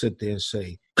somebody will sit there and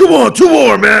say, "Come on, 2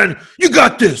 more, man. You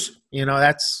got this."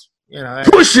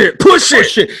 Push it.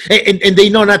 And they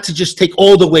know not to just take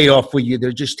all the weight off with you.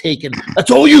 They're just taking,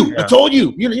 that's all you. Yeah. That's all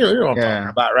you. You know what I'm talking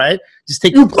about, right? Just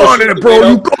take, you got it, bro.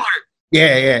 You got it.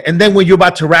 Yeah. And then when you're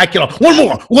about to rack it off, one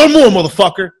more,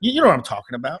 motherfucker. You know what I'm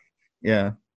talking about.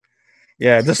 Yeah.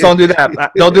 Yeah. Just don't do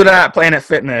that. Don't do that at Planet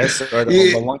Fitness, or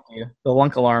they'll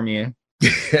lunk alarm you.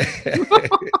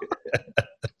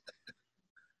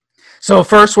 So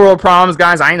first world problems,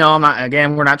 guys. I know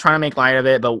we're not trying to make light of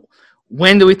it, but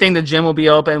when do we think the gym will be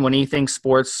open? When do you think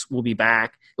sports will be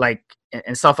back,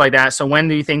 and stuff like that? So when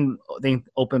do you think they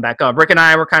open back up? Rick and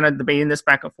I were kind of debating this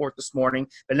back and forth this morning.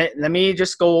 But let me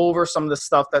just go over some of the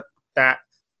stuff that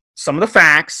some of the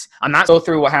facts. I'm not go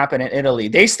through what happened in Italy.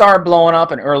 They started blowing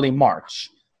up in early March.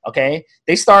 Okay,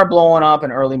 they started blowing up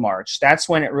in early March. That's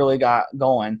when it really got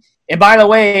going. And by the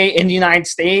way, in the United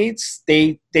States,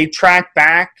 they tracked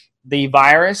back the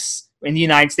virus in the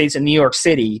United States in New York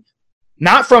City.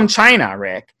 Not from China,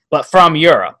 Rick, but from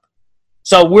Europe.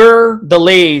 So we're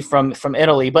delayed from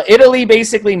Italy. But Italy,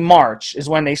 basically March is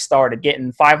when they started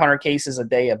getting 500 cases a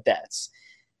day of deaths.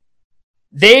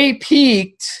 They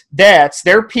peaked deaths.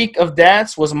 Their peak of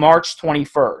deaths was March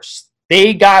 21st.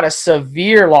 They got a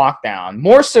severe lockdown,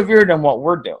 more severe than what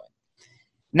we're doing.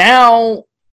 Now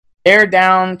they're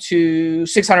down to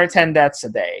 610 deaths a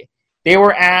day. They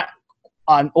were at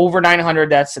on over 900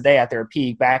 deaths a day at their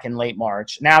peak back in late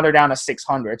March. Now they're down to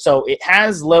 600. So it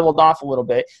has leveled off a little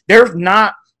bit. They're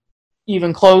not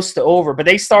even close to over, but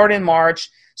they started in March.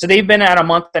 So they've been at a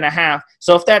month and a half.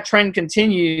 So if that trend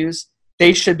continues,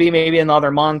 they should be maybe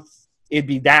another month. It'd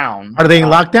be down. Are they in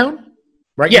lockdown?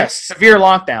 Right? Yes. Now? Severe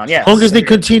lockdown. Yes. As long as they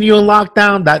continue in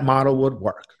lockdown, that model would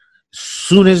work. As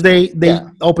soon as they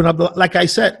open up, like I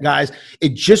said, guys,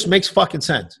 it just makes fucking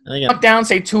sense. Lockdown,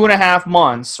 say 2.5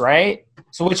 months, right?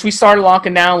 So which we started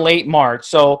locking down late March.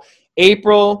 So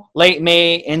April, late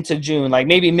May into June, like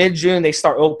maybe mid-June, they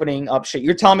start opening up shit.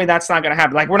 You're telling me that's not going to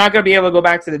happen. Like we're not going to be able to go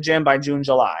back to the gym by June,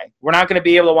 July. We're not going to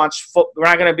be able to we're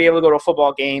not going to be able to go to a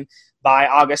football game by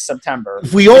August, September.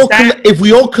 If we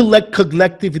all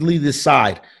collectively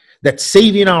decide that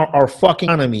saving our fucking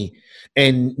economy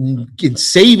and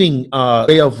saving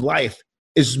way of life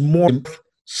is more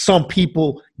some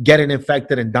people getting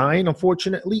infected and dying,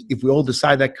 unfortunately, if we all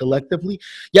decide that collectively,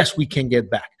 yes, we can get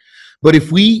back. But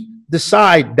if we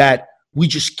decide that we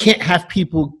just can't have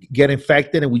people get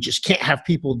infected and we just can't have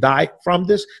people die from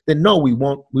this, then no, we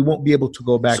won't be able to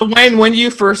go back. So when do you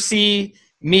foresee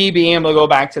me being able to go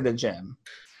back to the gym?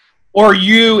 Or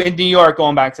you in New York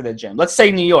going back to the gym? Let's say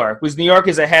New York, because New York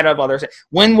is ahead of others.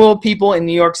 When will people in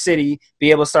New York City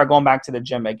be able to start going back to the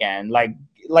gym again? Like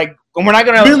we're not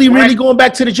going to really going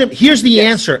back to the gym. Here's the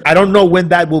answer. I don't know when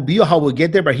that will be or how we'll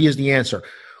get there, but here's the answer.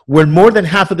 When more than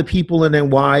half of the people in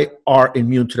NY are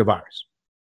immune to the virus.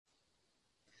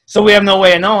 So we have no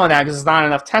way of knowing that because there's not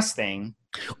enough testing.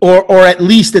 Or at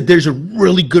least that there's a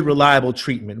really good, reliable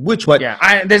treatment. There's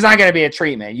not going to be a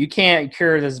treatment. You can't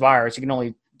cure this virus. You can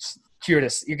only cure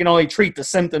this. You can only treat the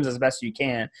symptoms as best you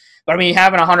can. But I mean,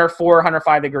 having 104,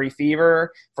 105 degree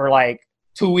fever for like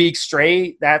 2 weeks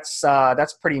straight, that's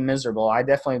pretty miserable. I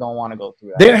definitely don't want to go through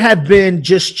that. There have been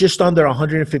just under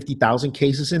 150,000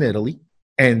 cases in Italy.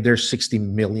 and there's 60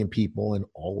 million people in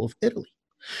all of Italy.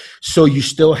 So you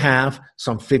still have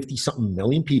some 50 something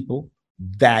million people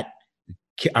that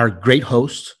are great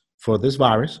hosts for this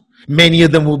virus. Many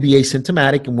of them will be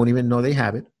asymptomatic and won't even know they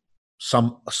have it.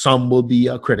 Some will be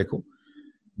critical,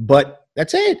 but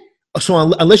that's it.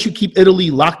 So unless you keep Italy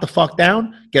locked the fuck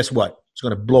down, guess what? It's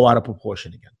going to blow out of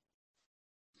proportion again.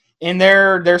 And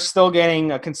they're still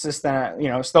getting a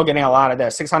consistent, still getting a lot of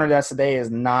deaths. 600 deaths a day is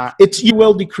not. You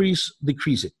will decrease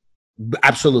it,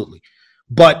 absolutely.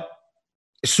 But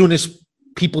as soon as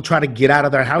people try to get out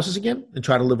of their houses again and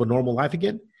try to live a normal life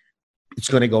again, it's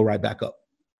going to go right back up,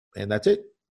 and that's it.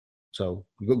 So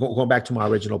going back to my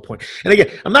original point, and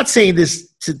again, I'm not saying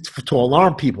this to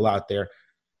alarm people out there.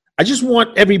 I just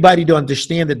want everybody to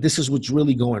understand that this is what's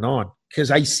really going on, because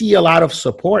I see a lot of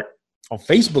support on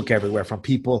Facebook everywhere from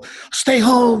people. Stay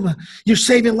home. You're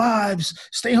saving lives.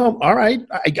 Stay home. All right.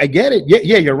 I get it.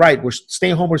 Yeah, you're right. We're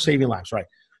staying home. We're saving lives. Right.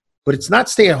 But it's not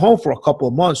stay at home for a couple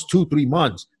of months, 2-3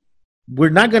 months. We're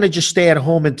not going to just stay at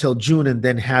home until June and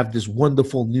then have this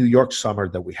wonderful New York summer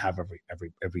that we have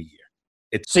every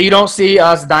year. So you don't see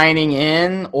us dining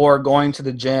in or going to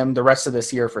the gym the rest of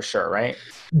this year for sure, right?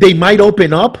 They might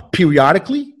open up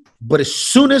periodically, but as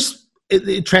soon as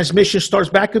transmission starts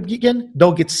back up again,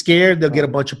 they'll get scared. They'll get a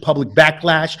bunch of public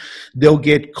backlash. They'll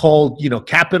get called,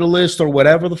 capitalist or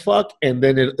whatever the fuck, and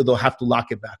then they'll have to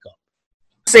lock it back up.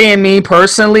 Saying me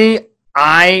personally,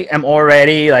 I am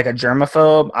already like a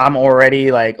germaphobe. I'm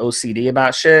already like OCD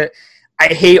about shit. I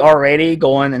hate already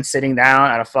going and sitting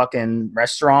down at a fucking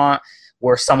restaurant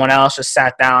where someone else just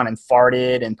sat down and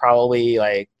farted and probably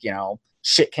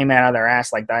shit came out of their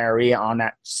ass like diarrhea on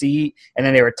that seat, and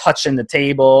then they were touching the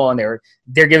table and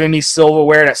they're giving me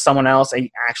silverware that someone else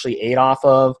actually ate off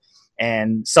of,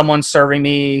 and someone serving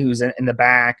me who's in the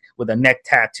back with a neck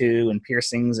tattoo and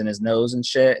piercings in his nose and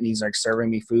shit, and he's like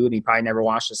serving me food, and he probably never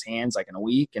washed his hands like in a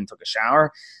week and took a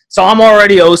shower. So I'm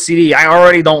already OCD. I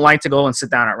already don't like to go and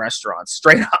sit down at restaurants,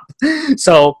 straight up.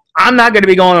 So I'm not going to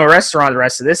be going to a restaurant the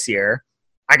rest of this year.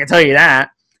 I can tell you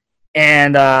that.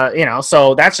 And,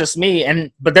 so that's just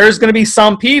me. But there's going to be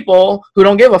some people who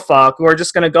don't give a fuck, who are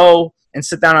just going to go and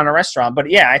sit down on a restaurant. But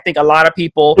yeah, I think a lot of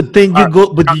people. But then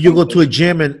you go to a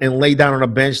gym and lay down on a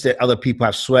bench that other people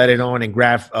have sweated on and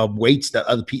grab weights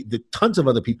that tons of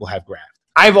other people have grabbed.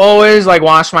 I've always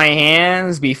washed my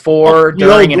hands before,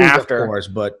 during, and after. Of course,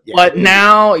 but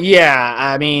now, yeah,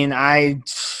 I mean, I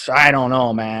don't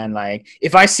know, man. Like,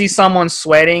 if I see someone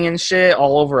sweating and shit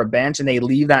all over a bench and they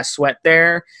leave that sweat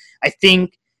there, I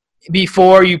think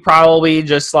before you probably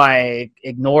just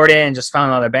ignored it and just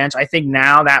found another bench. I think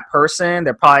now that person,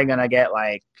 they're probably gonna get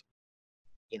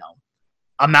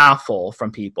a mouthful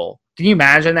from people. Can you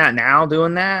imagine that now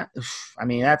doing that? I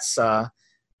mean, that's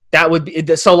that would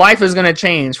be so. Life is gonna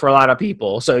change for a lot of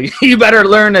people. So you better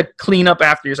learn to clean up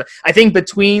after yourself. I think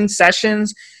between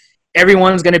sessions,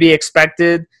 everyone's gonna be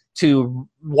expected to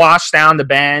wash down the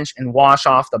bench and wash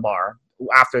off the bar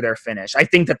after they're finished. I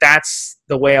think that's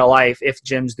the way of life if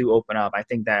gyms do open up. I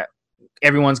think that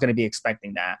everyone's going to be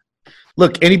expecting that.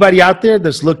 Look, anybody out there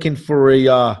that's looking for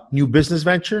a new business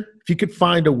venture, if you could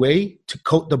find a way to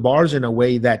coat the bars in a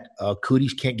way that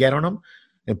cooties can't get on them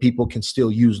and people can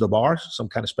still use the bars, some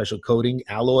kind of special coating,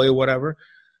 alloy or whatever,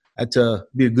 that's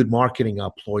be a good marketing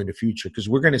ploy in the future, because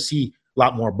we're going to see a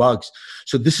lot more bugs.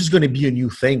 So this is going to be a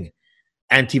new thing.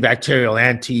 Antibacterial,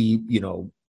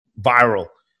 viral.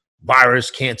 Virus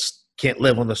can't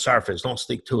live on the surface. Don't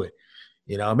stick to it.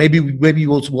 Maybe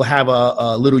we'll have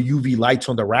a little UV lights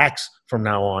on the racks from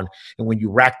now on, and when you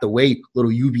rack the weight,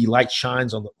 little UV light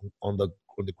shines on the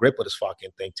grip of this fucking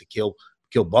thing to kill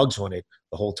bugs on it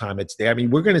the whole time it's there. I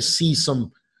mean, we're gonna see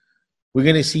some.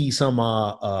 This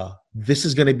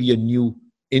is gonna be a new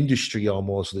industry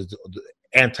almost. The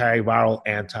antiviral,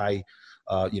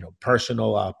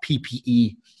 personal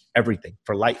PPE, everything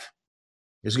for life.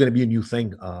 This is going to be a new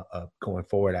thing going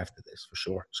forward after this, for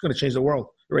sure. It's going to change the world.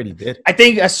 It already did. I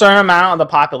think a certain amount of the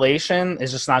population is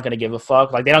just not going to give a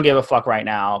fuck. Like, they don't give a fuck right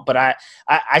now. But I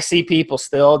see people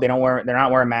still. They're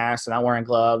not wearing masks. They're not wearing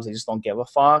gloves. They just don't give a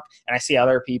fuck. And I see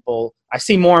other people. I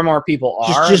see more and more people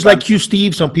are. Just like you,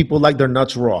 Steve. Some people like their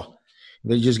nuts raw.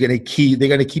 They're just gonna keep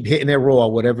hitting it raw,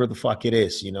 whatever the fuck it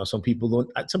is. Some people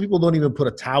don't even put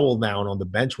a towel down on the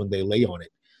bench when they lay on it.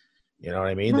 You know what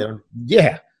I mean?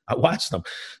 Yeah. I watch them.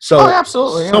 So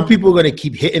absolutely. Some people are going to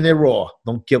keep hitting it raw.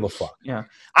 Don't give a fuck. Yeah.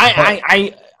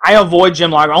 I avoid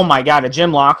gym locker. Oh my God. A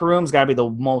gym locker room's got to be the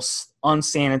most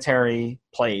unsanitary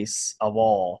place of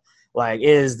all. Like, it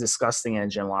is disgusting in a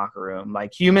gym locker room.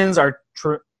 Like, humans are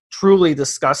truly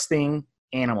disgusting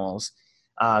animals.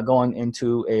 going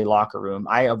into a locker room.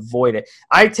 I avoid it.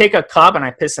 I take a cup and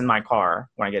I piss in my car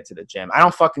when I get to the gym. I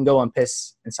don't fucking go and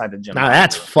piss inside the gym. Now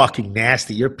that's fucking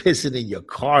nasty. You're pissing in your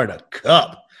car in a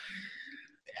cup.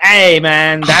 Hey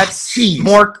man, that's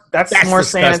more disgusting.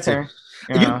 Sanitary.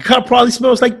 Yeah. Your cup probably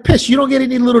smells like piss. You don't get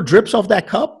any little drips off that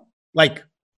cup? Like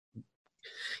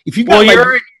if you got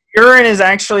urine is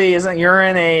actually isn't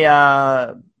urine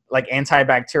a like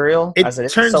antibacterial?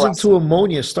 It turns into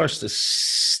ammonia, starts to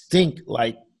stink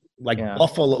like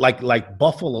buffalo, like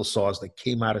buffalo sauce that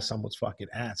came out of someone's fucking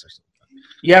ass or something.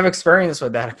 You have experience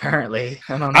with that, apparently.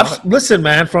 I don't know. Listen,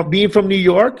 man, from being from New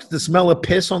York, the smell of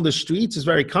piss on the streets is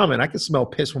very common. I can smell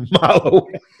piss from a mile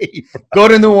away. Go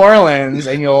to New Orleans,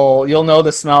 and you'll know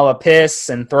the smell of piss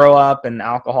and throw up and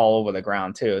alcohol over the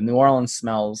ground too. New Orleans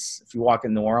smells. If you walk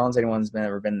in New Orleans, anyone's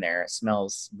ever been there, it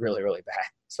smells really, really bad.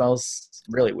 It smells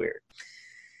really weird.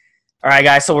 All right,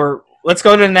 guys. So let's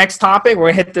go to the next topic. We're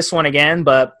gonna hit this one again,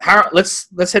 but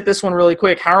let's hit this one really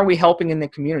quick. How are we helping in the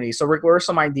community? So, Rick, what are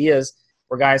some ideas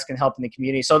where guys can help in the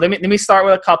community? So let me start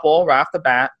with a couple right off the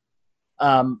bat.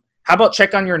 How about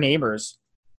check on your neighbors?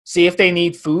 See if they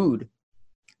need food.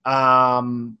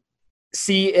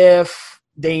 See if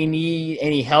they need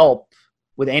any help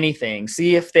with anything.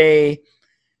 See if they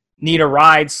need a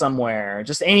ride somewhere.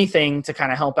 Just anything to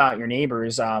kind of help out your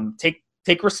neighbors.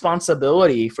 Take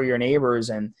responsibility for your neighbors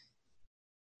and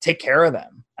take care of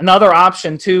them. Another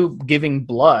option too, giving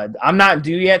blood. I'm not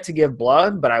due yet to give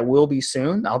blood, but I will be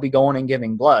soon. I'll be going and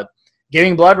giving blood.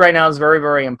 Giving blood right now is very,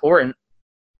 very important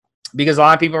because a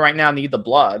lot of people right now need the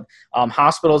blood.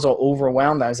 Hospitals are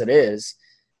overwhelmed as it is.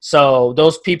 So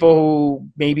those people who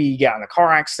maybe get in a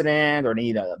car accident or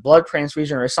need a blood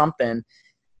transfusion or something,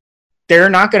 they're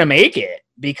not going to make it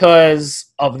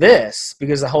because of this,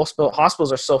 because the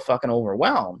hospitals are so fucking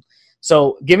overwhelmed.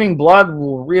 So giving blood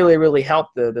will really, really help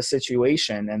the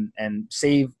situation and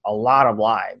save a lot of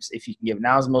lives if you can give.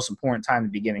 Now is the most important time to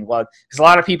be giving blood because a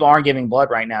lot of people aren't giving blood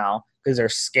right now because they're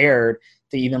scared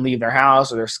to even leave their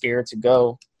house or they're scared to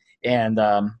go and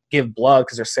give blood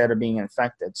because they're scared of being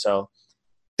infected. So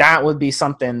that would be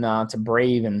something to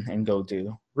brave and go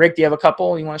do. Rick, do you have a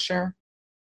couple you want to share?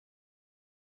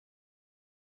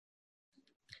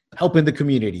 Help in the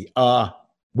community.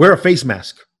 Wear a face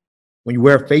mask. When you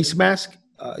wear a face mask,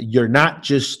 you're not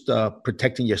just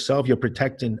protecting yourself; you're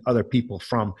protecting other people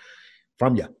from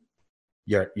you.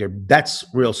 That's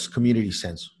real community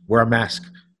sense. Wear a mask.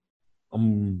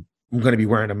 I'm going to be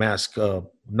wearing a mask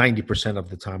 90% of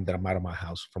the time that I'm out of my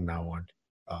house from now on.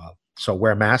 So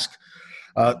wear a mask.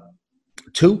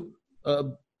 2,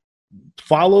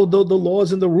 follow the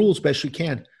laws and the rules best you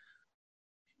can.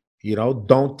 You know,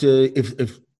 don't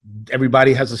if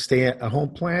everybody has a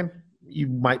stay-at-home plan, you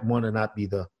might want to not be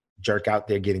the jerk out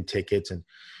there getting tickets and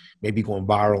maybe going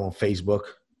viral on Facebook.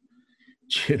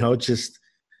 You know, just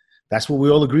that's what we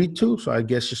all agreed to. So I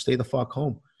guess just stay the fuck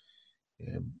home.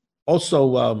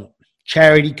 Also,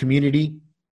 charity, community.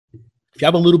 If you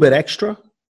have a little bit extra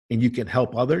and you can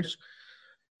help others,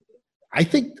 I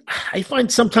find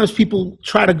sometimes people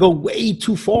try to go way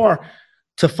too far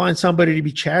to find somebody to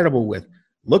be charitable with.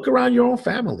 Look around your own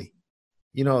family.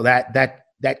 You know,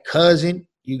 that cousin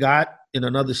you got in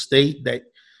another state that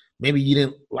maybe you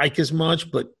didn't like as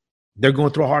much, but they're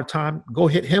going through a hard time. Go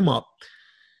hit him up.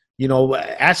 You know,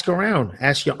 ask around.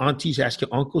 Ask your aunties, ask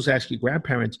your uncles, ask your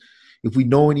grandparents if we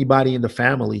know anybody in the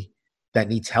family that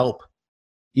needs help.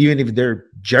 Even if they're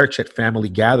jerks at family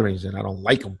gatherings and I don't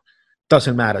like them,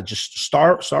 doesn't matter. Just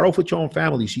start off with your own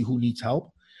family, see who needs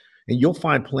help, and you'll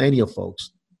find plenty of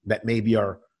folks that maybe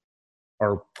are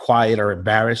quiet or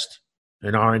embarrassed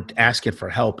and aren't asking for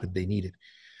help if they need it.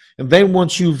 And then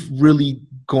once you've really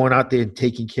gone out there and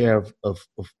taken care of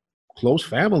close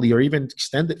family or even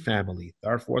extended family,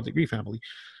 third, fourth degree family,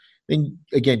 then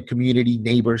again, community,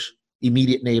 neighbors,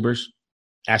 immediate neighbors,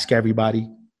 ask everybody,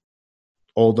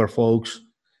 older folks,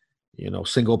 you know,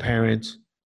 single parents,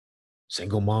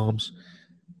 single moms,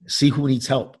 see who needs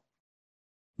help,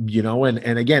 you know,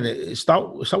 and again,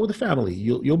 start with the family.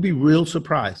 You'll be real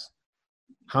surprised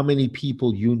how many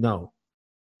people you know,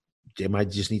 they might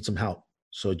just need some help.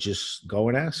 So just go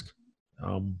and ask.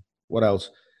 What else?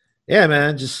 Yeah,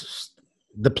 man, just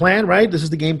the plan, right? This is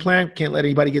the game plan. Can't let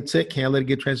anybody get sick. Can't let it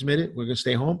get transmitted. We're going to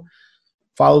stay home.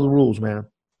 Follow the rules, man.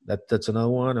 That's another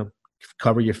one.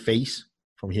 Cover your face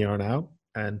from here on out.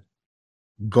 And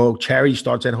go. Charity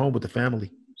starts at home with the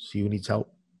family. See who needs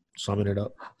help. Summing it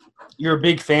up. You're a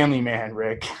big family man,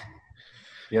 Rick.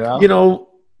 You know,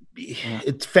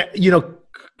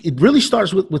 it really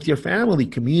starts with your family,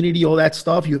 community, all that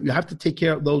stuff. You have to take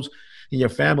care of those in your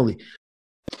family.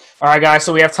 All right, guys.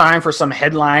 So we have time for some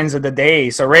headlines of the day.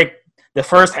 So, Rick, The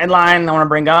first headline I want to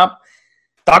bring up,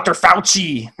 Dr.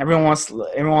 Fauci.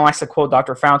 Everyone likes to quote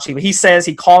Dr. Fauci, but he says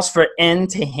he calls for end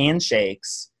to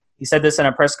handshakes. He said this in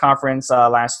a press conference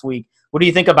last week. What do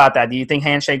you think about that? Do you think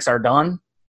handshakes are done?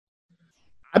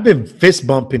 I've been fist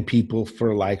bumping people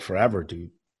for like forever,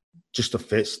 dude. Just a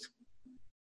fist.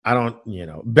 I don't,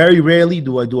 very rarely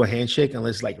do I do a handshake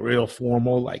unless like real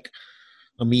formal, like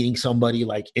I'm meeting somebody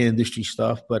like industry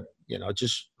stuff. But,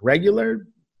 just regular,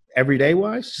 everyday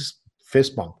wise, just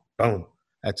fist bump. Boom.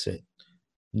 That's it.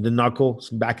 The knuckle,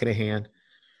 back of the hand,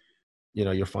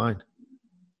 you're fine.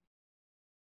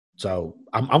 So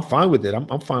I'm fine with it.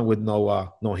 I'm fine with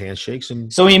no handshakes.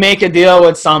 And so when you make a deal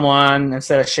with someone,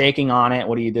 instead of shaking on it,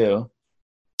 what do you do?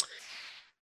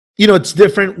 It's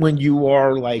different when you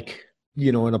are like,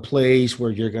 in a place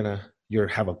where you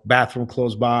have a bathroom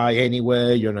close by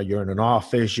anyway. You're in an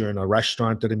office. You're in a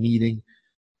restaurant at a meeting.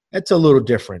 It's a little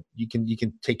different. You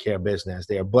can take care of business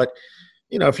there. But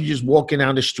if you're just walking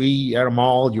down the street at a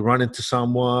mall, you run into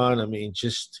someone. I mean,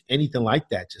 just anything like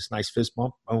that. Just nice fist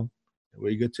bump. Boom.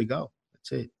 We're good to go.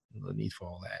 That's it. No need for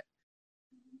all that.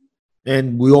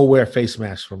 And we all wear face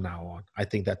masks from now on. I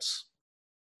think that's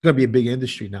going to be a big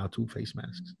industry now too, face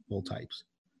masks, all types.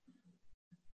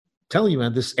 I'm telling you,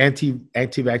 man, this antibacterial,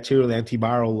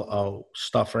 antiviral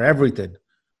stuff for everything,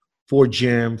 for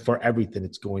gym, for everything,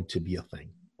 it's going to be a thing.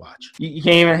 Watch. You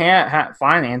can't even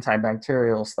find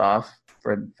antibacterial stuff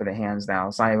for the hands now.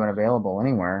 It's not even available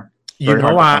anywhere.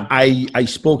 I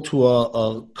spoke to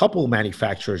a couple of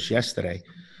manufacturers yesterday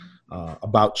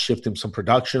about shifting some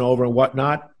production over and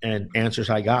whatnot, and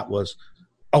answers I got was,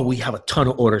 "Oh, we have a ton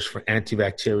of orders for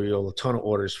antibacterial, a ton of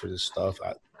orders for this stuff.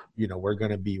 We're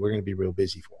gonna be real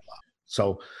busy for a while."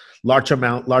 So large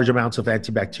amounts of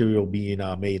antibacterial being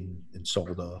made and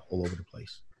sold all over the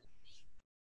place.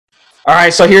 All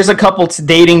right, so here's a couple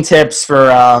dating tips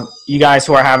for you guys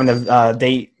who are having to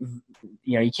date.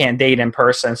 You can't date in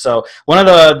person. So one of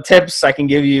the tips I can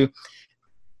give you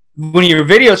when you're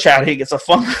video chatting, it's a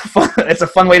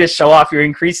fun way to show off your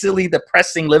increasingly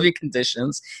depressing living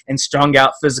conditions and strung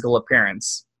out physical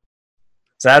appearance.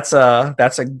 So that's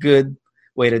a good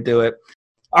way to do it.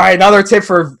 All right, another tip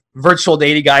for virtual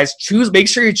dating, guys. Make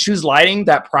sure you choose lighting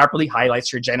that properly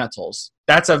highlights your genitals.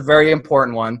 That's a very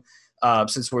important one.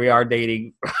 Since we are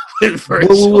dating.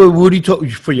 What do you talk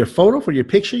for your photo, for your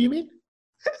picture? You mean?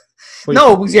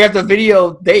 No, because you have to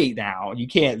video date now. You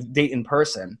can't date in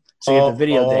person, so you have to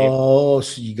video date. Oh,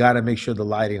 so you got to make sure the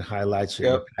lighting highlights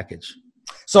your package.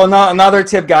 So another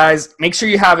tip, guys: make sure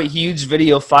you have a huge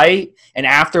video fight, and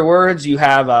afterwards you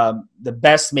have the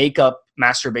best makeup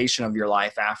masturbation of your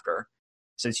life after.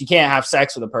 Since you can't have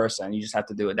sex with a person, you just have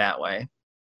to do it that way.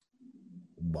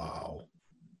 Wow.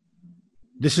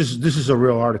 This is a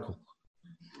real article.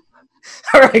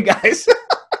 All right, guys.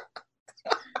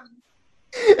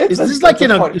 Is this like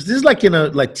in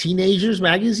a teenagers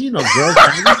magazine or girls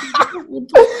magazine?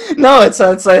 No, it's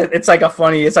like a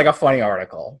funny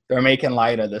article. They're making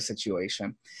light of the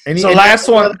situation. Any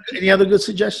other good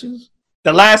suggestions?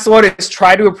 The last one is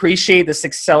try to appreciate this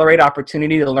accelerated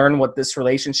opportunity to learn what this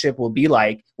relationship will be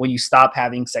like when you stop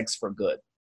having sex for good.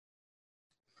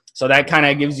 So that kind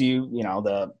of gives you,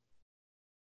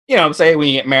 say when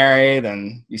you get married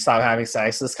and you stop having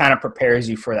sex, this kind of prepares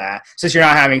you for that, since you're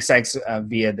not having sex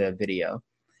via the video.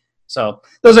 So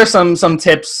those are some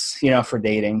tips, for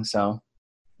dating. So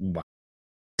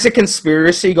there's a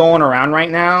conspiracy going around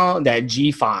right now that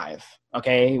G5,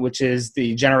 okay, which is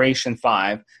the generation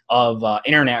 5 of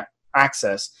internet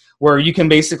access, where you can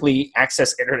basically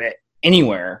access internet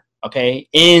anywhere. Okay,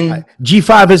 in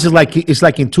G5 it's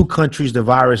like in 2 countries the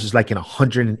virus is like in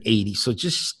 180. So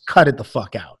just cut it the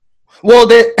fuck out. Well,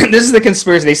 this is the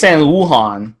conspiracy. They say in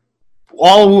Wuhan,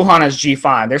 all of Wuhan is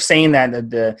G5. They're saying that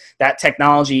that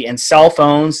technology and cell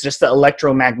phones, just the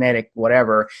electromagnetic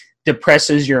whatever,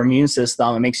 depresses your immune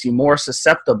system and makes you more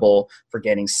susceptible for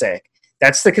getting sick.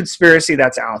 That's the conspiracy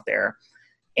that's out there,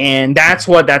 and that's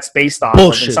what that's based off.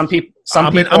 Bullshit. Of. Some people.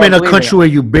 I'm in a country where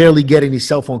you barely get any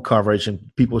cell phone coverage, and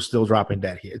people are still dropping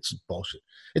dead here. It's bullshit.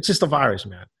 It's just a virus,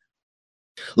 man.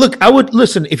 Look, I would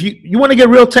listen if you want to get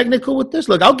real technical with this.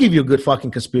 Look, I'll give you a good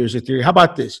fucking conspiracy theory. How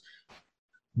about this?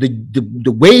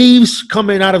 The waves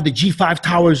coming out of the G5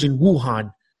 towers in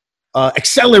Wuhan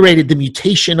accelerated the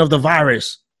mutation of the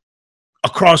virus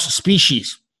across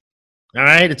species. All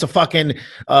right, it's a fucking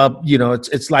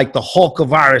it's like the Hulk of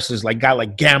viruses, got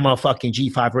like gamma fucking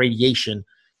G5 radiation,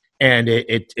 and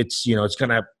it's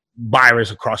gonna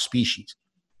virus across species.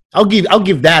 I'll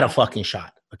give that a fucking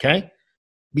shot. Okay.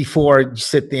 before you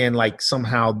sit there and like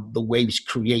somehow the waves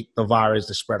create the virus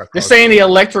to spread across. They're saying the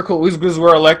electrical, because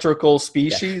we're electrical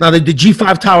species. Yeah. Now the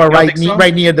G5 tower right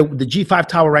near the G5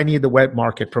 tower right near the wet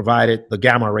market provided the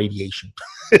gamma radiation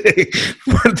for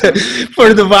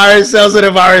the virus cells of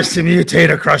the virus to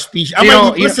mutate across species.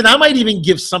 I might even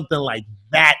give something like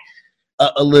that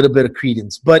a little bit of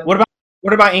credence. But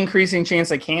what about increasing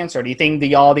chance of cancer? Do you think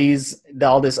all this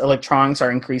electronics are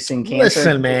increasing cancer?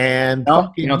 Listen, man.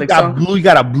 No? You don't think so? You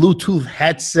got a Bluetooth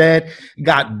headset,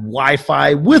 got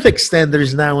Wi-Fi with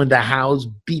extenders now in the house,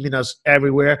 beaming us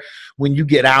everywhere. When you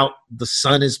get out, the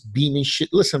sun is beaming shit.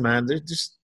 Listen, man,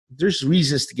 there's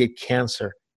reasons to get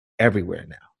cancer everywhere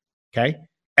now. Okay?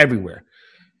 Everywhere.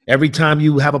 Every time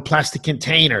you have a plastic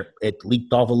container, it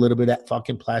leaked off a little bit of that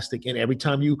fucking plastic. And every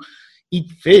time you eat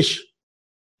fish,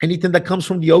 anything that comes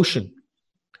from the ocean,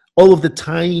 all of the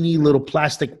tiny little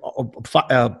plastic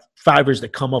fibers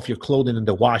that come off your clothing in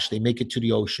the wash, they make it to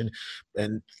the ocean,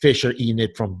 and fish are eating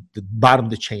it from the bottom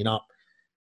of the chain up.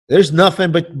 There's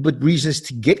nothing but reasons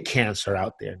to get cancer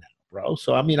out there now, bro.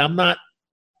 So, I mean, I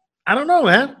don't know,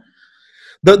 man.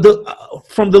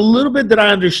 From the little bit that I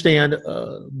understand,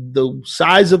 the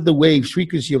size of the waves,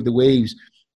 frequency of the waves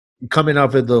coming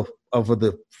off of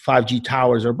the 5G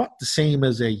towers are about the same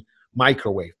as a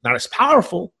microwave. Not as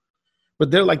powerful,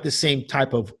 but they're like the same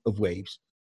type of waves.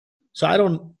 So I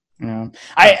don't. Yeah.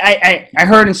 I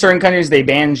heard in certain countries they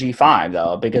banned G5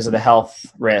 though because of the health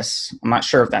risks. I'm not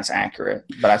sure if that's accurate,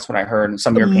 but that's what I heard in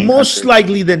some European most countries.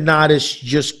 Likely than not, it's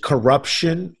just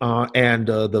corruption and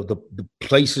the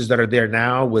places that are there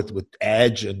now with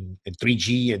Edge and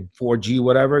 3G and 4G,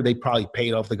 whatever. They probably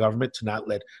paid off the government to not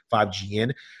let 5G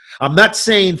in. I'm not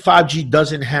saying 5G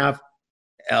doesn't have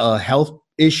health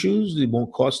issues. It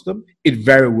won't cost them. It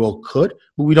very well could,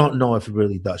 but we don't know if it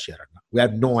really does yet or not. We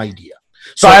have no idea.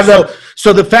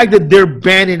 So the fact that they're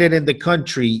banning it in the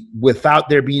country without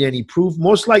there being any proof,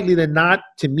 most likely than not,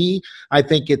 to me, I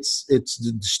think it's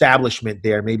the establishment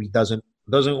there maybe doesn't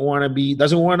want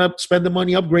to spend the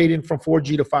money upgrading from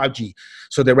 4G to 5G.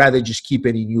 So they'd rather just keep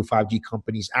any new 5G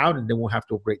companies out and they won't have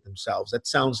to upgrade themselves. That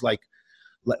sounds like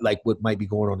what might be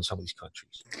going on in some of these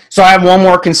countries. So I have one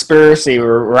more conspiracy.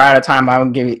 We're out of time. I will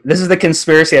give you. This is the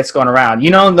conspiracy that's going around.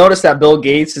 Notice that Bill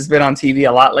Gates has been on TV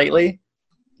a lot lately.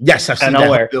 Yes, I've seen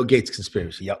that Bill Gates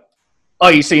conspiracy. Yep.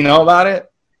 Oh, so you know about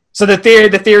it? So the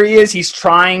theory is he's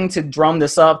trying to drum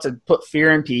this up to put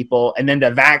fear in people, and then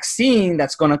the vaccine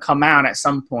that's going to come out at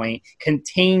some point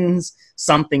contains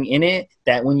something in it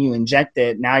that when you inject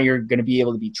it, now you're going to be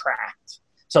able to be tracked.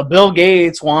 So Bill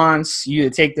Gates wants you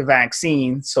to take the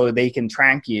vaccine so they can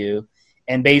track you,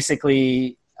 and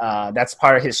basically that's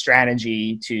part of his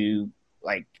strategy to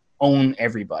own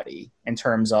everybody in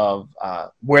terms of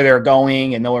where they're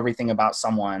going and know everything about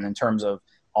someone in terms of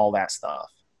all that stuff.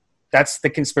 That's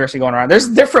the conspiracy going around. There's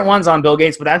different ones on Bill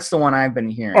Gates, but that's the one I've been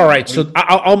hearing. All right, so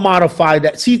I'll modify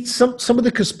that. See, some of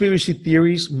the conspiracy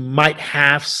theories might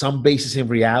have some basis in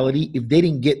reality if they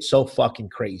didn't get so fucking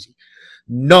crazy.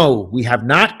 No, we have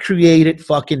not created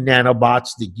fucking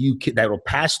nanobots that'll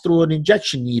pass through an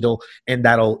injection needle and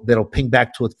that'll ping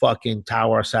back to a fucking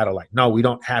tower or satellite. No, we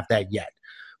don't have that yet.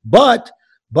 But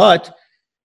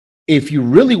if you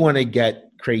really want to get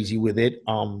crazy with it,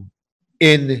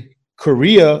 in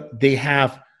Korea they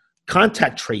have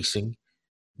contact tracing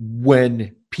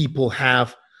when people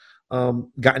have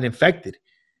gotten infected,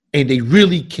 and they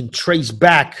really can trace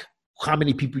back how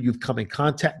many people you've come in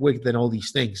contact with and all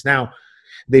these things. Now,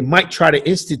 they might try to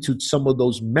institute some of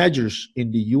those measures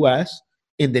in the U.S.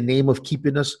 in the name of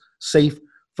keeping us safe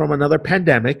from another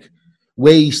pandemic,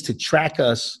 ways to track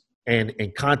us and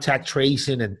contact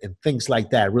tracing and things like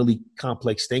that, really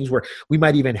complex things where we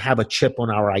might even have a chip on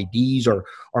our IDs, or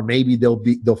maybe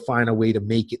they'll find a way to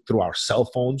make it through our cell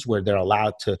phones where they're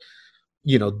allowed to,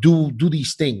 do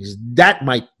these things. That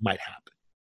might happen.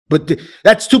 But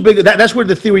that's too big. That's where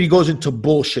the theory goes into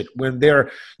bullshit, when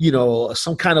they're,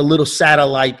 some kind of little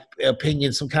satellite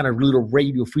opinion, some kind of little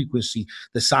radio frequency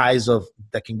the size of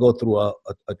that can go through a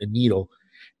needle,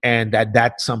 and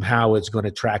that somehow is going to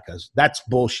track us. That's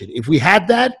bullshit. If we had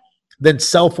that, then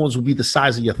cell phones would be the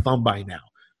size of your thumb by now.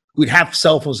 We'd have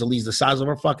cell phones at least the size of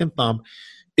our fucking thumb.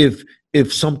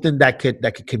 If something that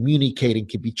could communicate and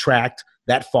could be tracked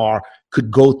that far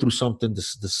could go through something the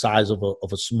size of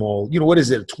a small, what is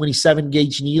it, a 27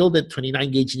 gauge needle, that 29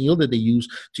 gauge needle that they use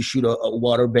to shoot a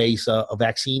water-based a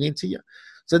vaccine into you.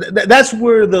 So that's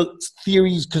where the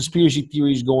conspiracy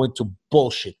theories go into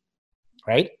bullshit,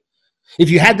 right? If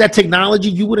you had that technology,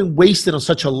 you wouldn't waste it on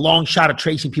such a long shot of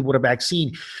tracing people with a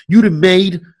vaccine. You'd have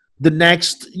made the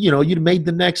next,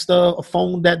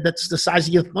 phone that's the size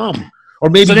of your thumb, or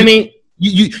maybe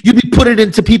you'd be put it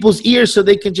into people's ears so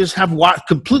they can just have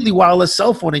completely wireless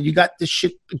cell phone, and you got this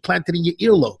shit implanted in your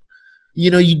earlobe. You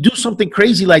know, you do something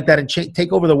crazy like that and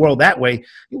take over the world that way.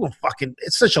 You will fucking.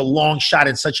 It's such a long shot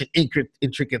and such an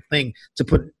intricate thing to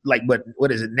put, like,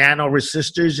 what is it, nano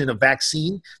resistors in a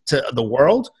vaccine to the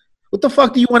world. What the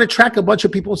fuck do you want to track a bunch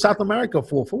of people in South America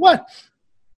for? For what?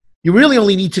 You really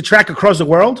only need to track across the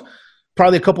world.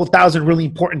 Probably a couple thousand really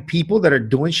important people that are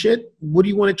doing shit. What do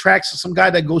you want to track some guy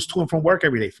that goes to and from work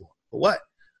every day for? For what?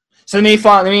 So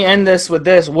let me end this with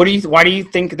this. Why do you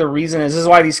think the reason is? This is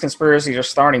why these conspiracies are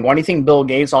starting. Why do you think Bill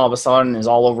Gates all of a sudden is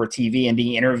all over TV and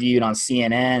being interviewed on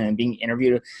CNN and being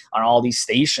interviewed on all these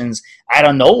stations out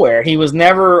of nowhere? He was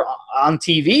never on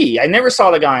TV. I never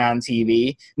saw the guy on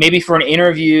TV. Maybe for an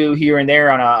interview here and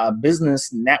there on a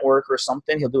business network or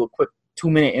something, he'll do a quick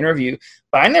 2-minute interview,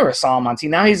 but I never saw him on TV.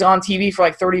 Now he's on TV for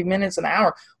like 30 minutes, an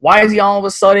hour. Why is he all of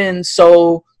a sudden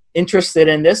so interested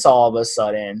in this all of a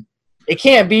sudden? It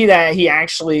can't be that he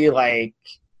actually like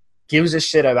gives a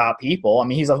shit about people. I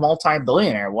mean, he's a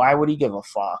multi-billionaire. Why would he give a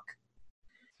fuck?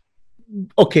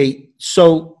 Okay,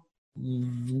 so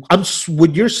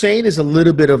what you're saying is a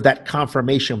little bit of that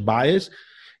confirmation bias.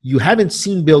 You haven't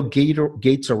seen Bill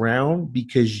Gates around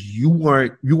because you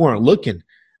weren't looking.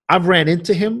 I've ran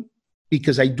into him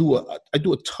because I do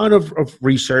a ton of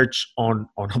research on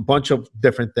a bunch of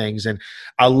different things, and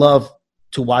I love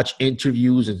to watch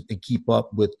interviews and keep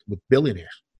up with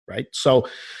billionaires, right? So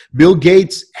Bill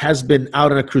Gates has been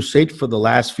out on a crusade for the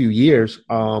last few years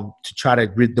to try to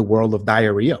rid the world of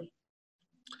diarrhea.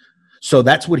 So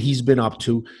that's what he's been up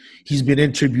to. He's been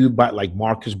interviewed by like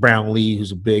Marcus Brownlee,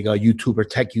 who's a big YouTuber,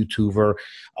 tech YouTuber.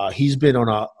 He's been on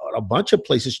a bunch of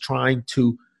places trying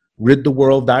to rid the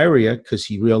world of diarrhea because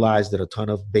he realized that a ton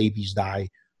of babies die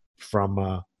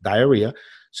from diarrhea.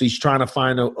 So he's trying to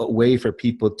find a way for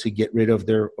people to get rid of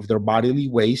their bodily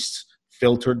waste,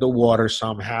 filter the water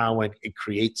somehow, and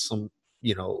create some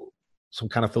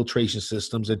kind of filtration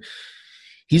systems. And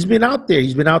he's been out there.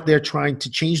 He's been out there trying to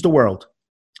change the world,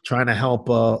 trying to help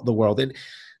the world. And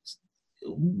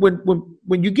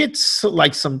when you get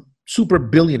like some super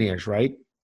billionaires, right,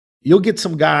 you'll get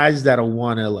some guys that'll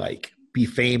want to like be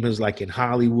famous, like in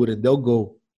Hollywood, and they'll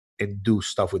go and do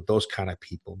stuff with those kind of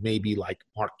people. Maybe like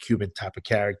Mark Cuban type of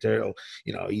character, or,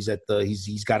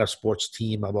 he's got a sports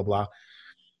team, blah, blah, blah.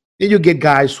 Then you'll get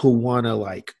guys who want to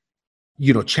like,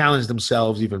 challenge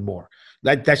themselves even more.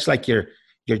 That's like your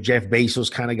Jeff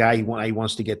Bezos kind of guy. He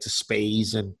wants to get to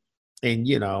space and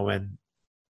Elon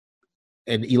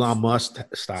Musk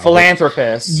style.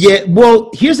 Philanthropist. Yeah. Well,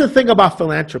 here's the thing about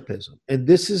philanthropism. And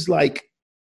this is like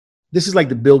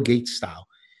the Bill Gates style.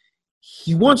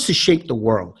 He wants to shape the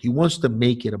world. He wants to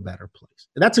make it a better place.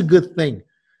 And that's a good thing.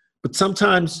 But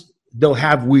sometimes they'll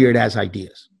have weird ass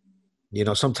ideas.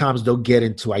 Sometimes they'll get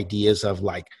into ideas of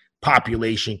like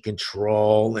population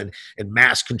control and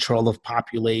mass control of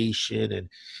population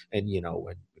and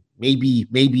maybe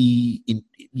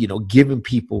giving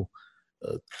people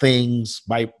things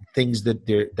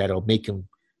that'll make them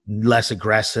less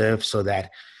aggressive so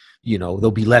that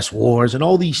there'll be less wars and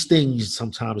all these things.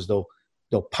 Sometimes they'll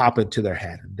pop into their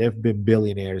head. And there have been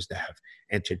billionaires that have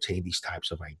entertained these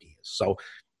types of ideas. So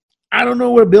I don't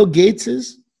know where Bill Gates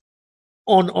is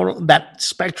on that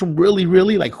spectrum,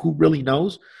 really, like who really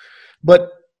knows?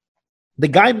 But the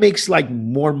guy makes like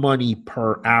more money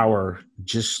per hour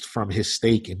just from his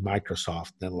stake in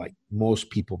Microsoft than like most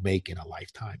people make in a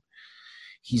lifetime.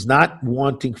 He's not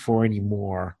wanting for any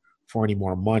more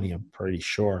money, I'm pretty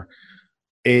sure.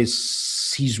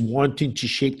 He's wanting to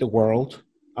shape the world.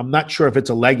 I'm not sure if it's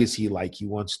a legacy, like he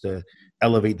wants to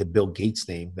elevate the Bill Gates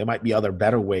name. There might be other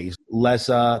better ways, less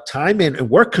time and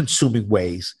work consuming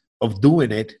ways of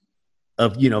doing it,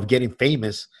 of getting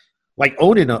famous, like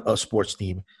owning a sports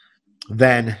team,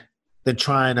 than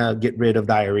trying to get rid of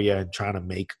diarrhea and trying to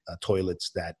make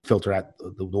toilets that filter out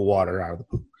the water out of the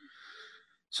poop.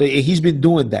 So he's been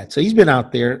doing that. So he's been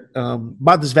out there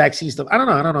about this vaccine stuff. I don't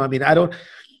know. I mean,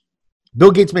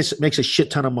 Bill Gates makes a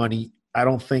shit ton of money. I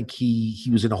don't think he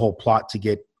was in a whole plot to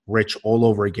get rich all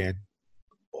over again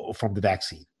from the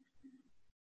vaccine.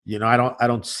 I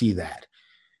don't see that.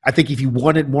 I think if he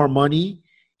wanted more money,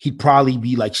 he'd probably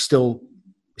be like still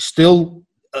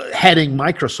heading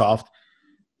Microsoft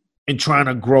and trying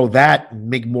to grow that and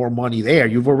make more money there.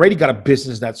 You've already got a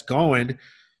business that's going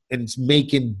and it's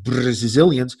making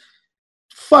Brazilians.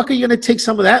 Fuck, are you going to take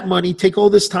some of that money, take all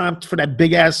this time for that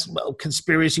big ass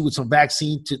conspiracy with some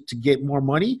vaccine to get more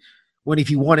money? When if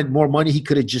he wanted more money, he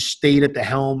could have just stayed at the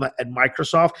helm at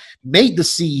Microsoft, made the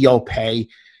CEO pay,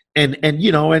 and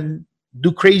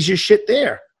do crazier shit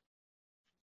there.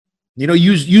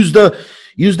 Use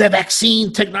use that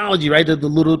vaccine technology, right? The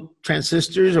little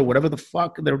transistors or whatever the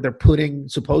fuck they're putting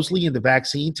supposedly in the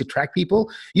vaccine to track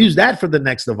people. Use that for the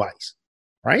next device,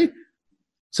 right?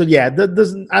 So yeah,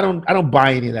 I don't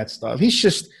buy any of that stuff. He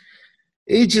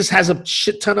just has a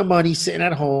shit ton of money sitting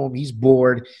at home. He's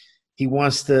bored. He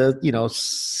wants to,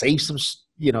 save some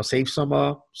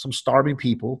starving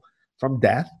people from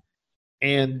death.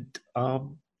 And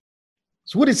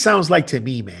it's what it sounds like to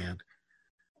me, man.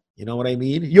 You know what I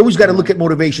mean? You always got to look at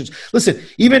motivations. Listen,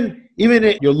 even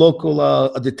at your local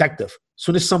a detective, as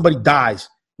soon as somebody dies,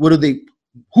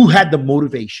 who had the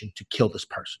motivation to kill this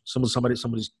person?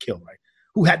 Somebody's killed, right?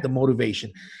 Who had the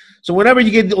motivation? So whenever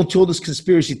you get into all this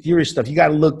conspiracy theory stuff, you got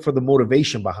to look for the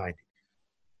motivation behind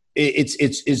it.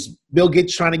 Is Bill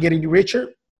Gates trying to get any richer?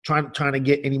 Trying to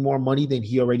get any more money than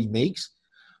he already makes?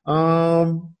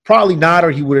 Probably not,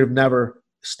 or he would have never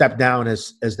stepped down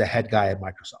as the head guy at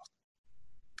Microsoft.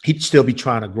 He'd still be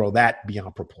trying to grow that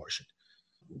beyond proportion.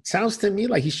 It sounds to me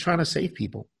like he's trying to save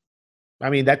people. I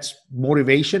mean, that's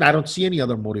motivation. I don't see any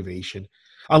other motivation.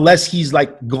 Unless he's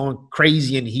like going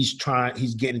crazy and he's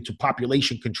getting into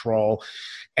population control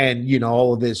and,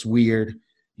 all of this weird,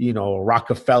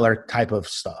 Rockefeller type of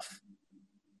stuff.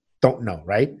 Don't know,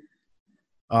 right?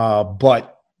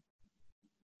 But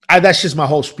that's just my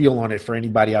whole spiel on it for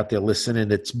anybody out there listening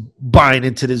that's buying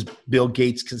into this Bill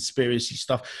Gates conspiracy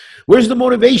stuff. Where's the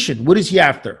motivation? What is he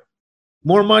after?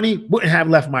 More money? Wouldn't have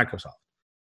left Microsoft.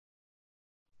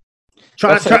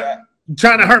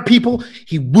 Trying to hurt people,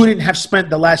 he wouldn't have spent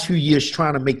the last few years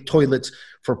trying to make toilets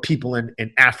for people in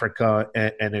Africa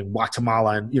and in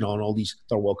Guatemala and in all these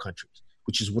third world countries,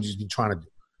 which is what he's been trying to do.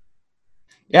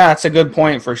 Yeah, that's a good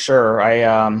point for sure.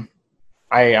 I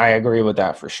agree with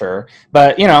that for sure.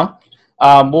 But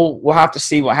we'll have to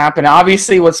see what happened.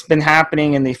 Obviously, what's been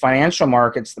happening in the financial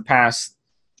markets the past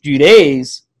few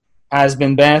days has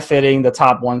been benefiting the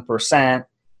top 1%.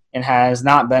 And has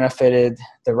not benefited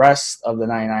the rest of the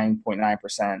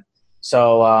 99.9%.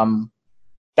 So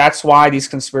that's why these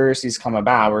conspiracies come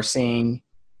about. We're seeing,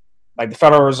 like the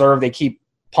Federal Reserve, they keep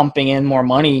pumping in more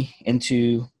money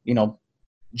into,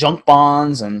 junk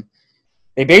bonds, and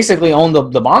they basically own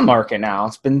the bond market now.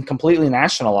 It's been completely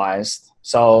nationalized.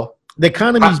 So the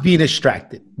economy is being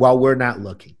extracted while we're not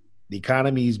looking. The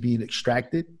economy is being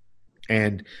extracted,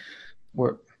 and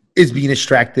it's being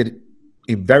extracted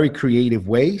in very creative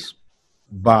ways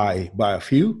by a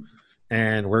few,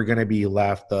 and we're going to be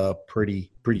left pretty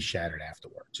shattered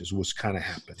afterwards is what's kind of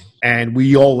happening. And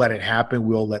we all let it happen.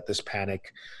 We all let this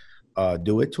panic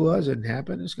do it to us and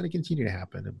happen. It's going to continue to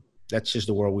happen. And that's just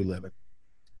the world we live in.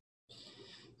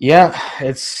 Yeah,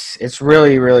 it's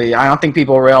really, really, I don't think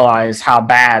people realize how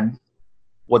bad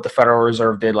what the Federal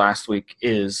Reserve did last week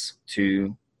is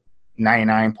to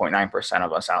 99.9%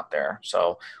 of us out there.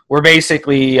 So we're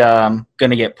basically going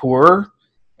to get poorer,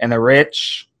 and the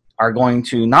rich are going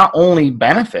to not only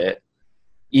benefit,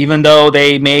 even though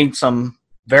they made some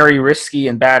very risky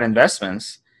and bad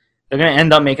investments, they're going to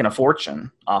end up making a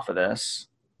fortune off of this.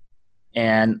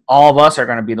 And all of us are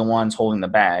going to be the ones holding the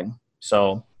bag.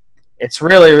 So it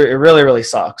really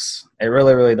sucks. It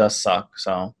really, really does suck.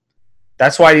 So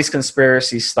that's why these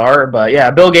conspiracies start. But yeah,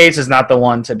 Bill Gates is not the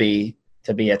one to be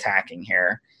attacking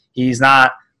here. He's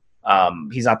not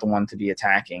the one to be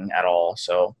attacking at all.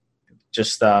 So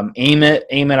just aim it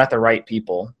at the right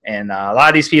people. And a lot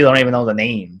of these people don't even know the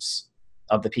names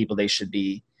of the people they should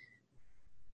be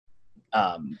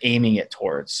aiming it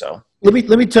towards. So let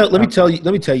me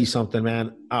tell you something,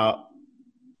 man.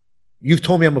 You've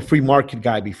told me I'm a free market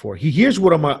guy before. Here's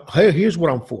what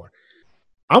I'm for.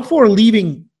 I'm for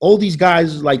leaving all these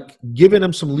guys, like giving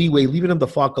them some leeway, leaving them the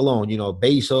fuck alone.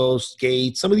 Bezos,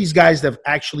 Gates, some of these guys that have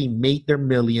actually made their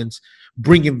millions,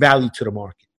 bringing value to the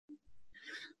market.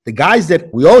 The guys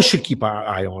that we all should keep our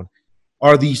eye on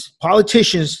are these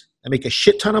politicians that make a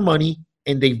shit ton of money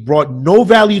and they've brought no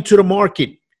value to the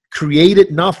market,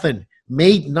 created nothing,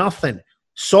 made nothing,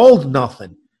 sold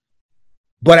nothing.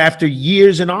 But after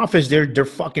years in office, they're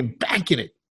fucking banking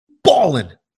it,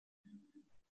 balling.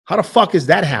 How the fuck has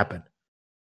that happened?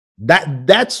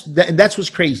 That's what's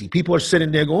crazy. People are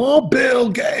sitting there going, "Oh, Bill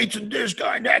Gates and this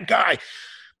guy and that guy,"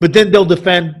 but then they'll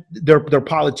defend their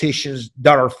politicians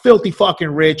that are filthy fucking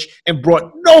rich and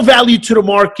brought no value to the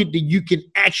market that you can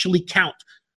actually count.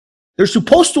 They're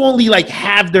supposed to only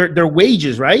have their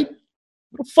wages, right?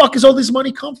 Where the fuck is all this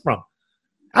money come from?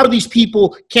 How do these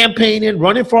people campaigning,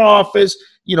 running for office,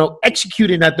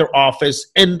 executing at their office,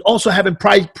 and also having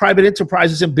private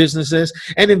enterprises and businesses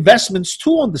and investments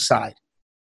too on the side?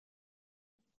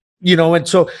 And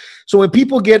so when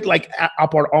people get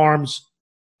up our arms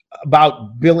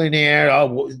about billionaire.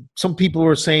 Some people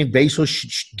were saying Bezos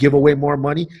should give away more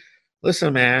money.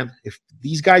 Listen, man, if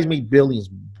these guys make billions,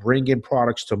 bringing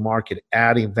products to market,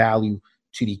 adding value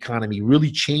to the economy,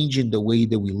 really changing the way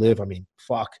that we live, I mean,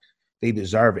 fuck, they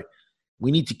deserve it.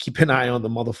 We need to keep an eye on the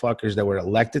motherfuckers that were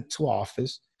elected to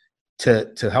office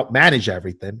to help manage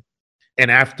everything.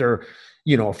 And after,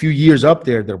 a few years up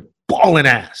there, they're balling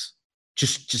ass,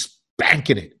 just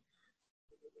banking it.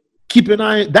 Keep an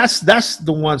eye. That's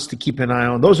the ones to keep an eye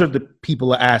on. Those are the people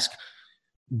that ask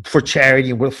for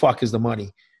charity and where the fuck is the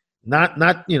money?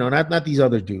 Not these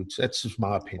other dudes. That's just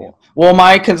my opinion. Well,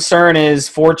 my concern is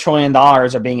 $4 trillion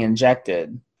are being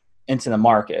injected into the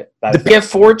market. If you have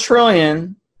 $4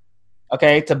 trillion,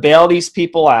 okay, to bail these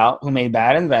people out who made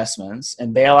bad investments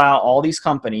and bail out all these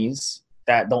companies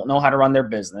that don't know how to run their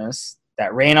business,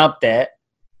 that ran up debt,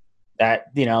 that,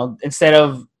 instead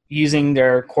of using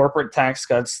their corporate tax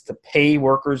cuts to pay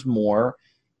workers more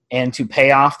and to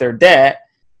pay off their debt,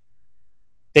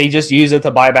 they just use it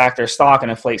to buy back their stock and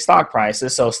inflate stock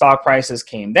prices. So stock prices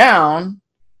came down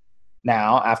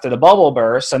now after the bubble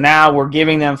burst. So now we're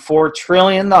giving them $4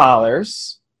 trillion,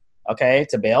 okay,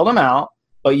 to bail them out.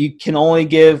 But you can only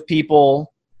give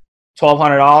people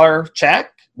 $1,200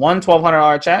 check, one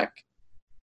 $1,200 check.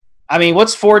 I mean,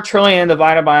 what's $4 trillion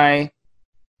divided by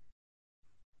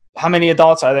how many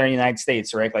adults are there in the United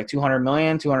States, right? Like 200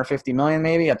 million, 250 million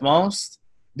maybe at most.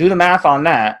 Do the math on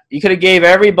that. You could have gave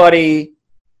everybody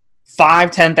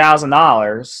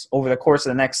 $10,000 over the course of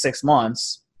the next 6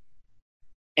 months,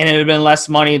 and it would have been less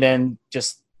money than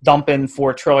just dumping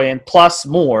 $4 trillion plus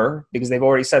more, because they've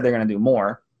already said they're going to do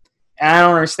more. And I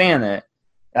don't understand it.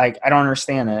 I don't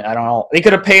understand it. I don't know. They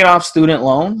could have paid off student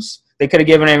loans. They could have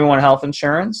given everyone health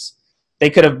insurance. They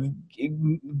could have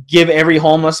give every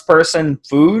homeless person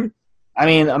food. I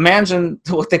mean, imagine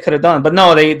what they could have done. But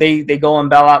no, they go and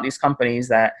bail out these companies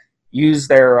that use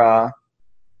their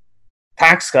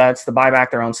tax cuts to buy back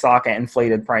their own stock at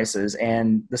inflated prices,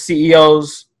 and the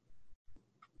CEOs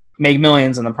make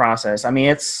millions in the process. I mean,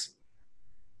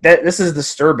 this is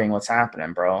disturbing what's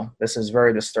happening, bro. This is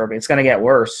very disturbing. It's going to get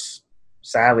worse.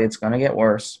 Sadly, it's going to get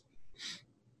worse.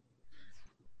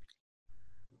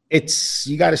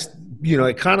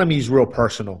 Economy is real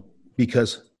personal,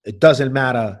 because it doesn't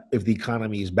matter if the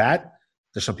economy is bad.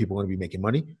 There's some people going to be making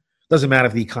money. It doesn't matter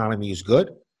if the economy is good.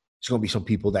 There's going to be some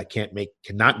people that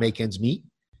cannot make ends meet.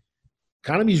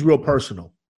 Economy is real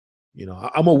personal.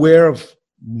 I'm aware of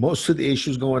most of the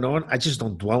issues going on. I just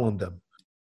don't dwell on them.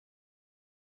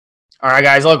 All right,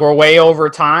 guys. Look, we're way over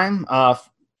time.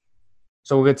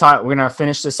 So we're gonna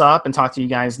finish this up and talk to you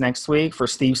guys next week. For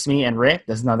Steve, Smee, and Rick,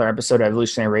 there's another episode of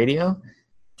Evolutionary Radio.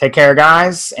 Take care,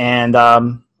 guys, and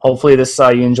hopefully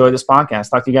you enjoyed this podcast.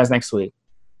 Talk to you guys next week.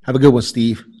 Have a good one,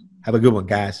 Steve. Have a good one,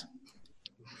 guys.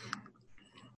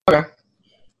 Okay.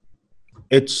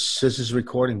 This is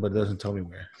recording, but it doesn't tell me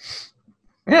where.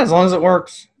 Yeah, as long as it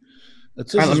works.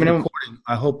 This is recording.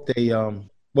 I hope they.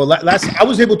 I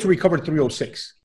was able to recover 306.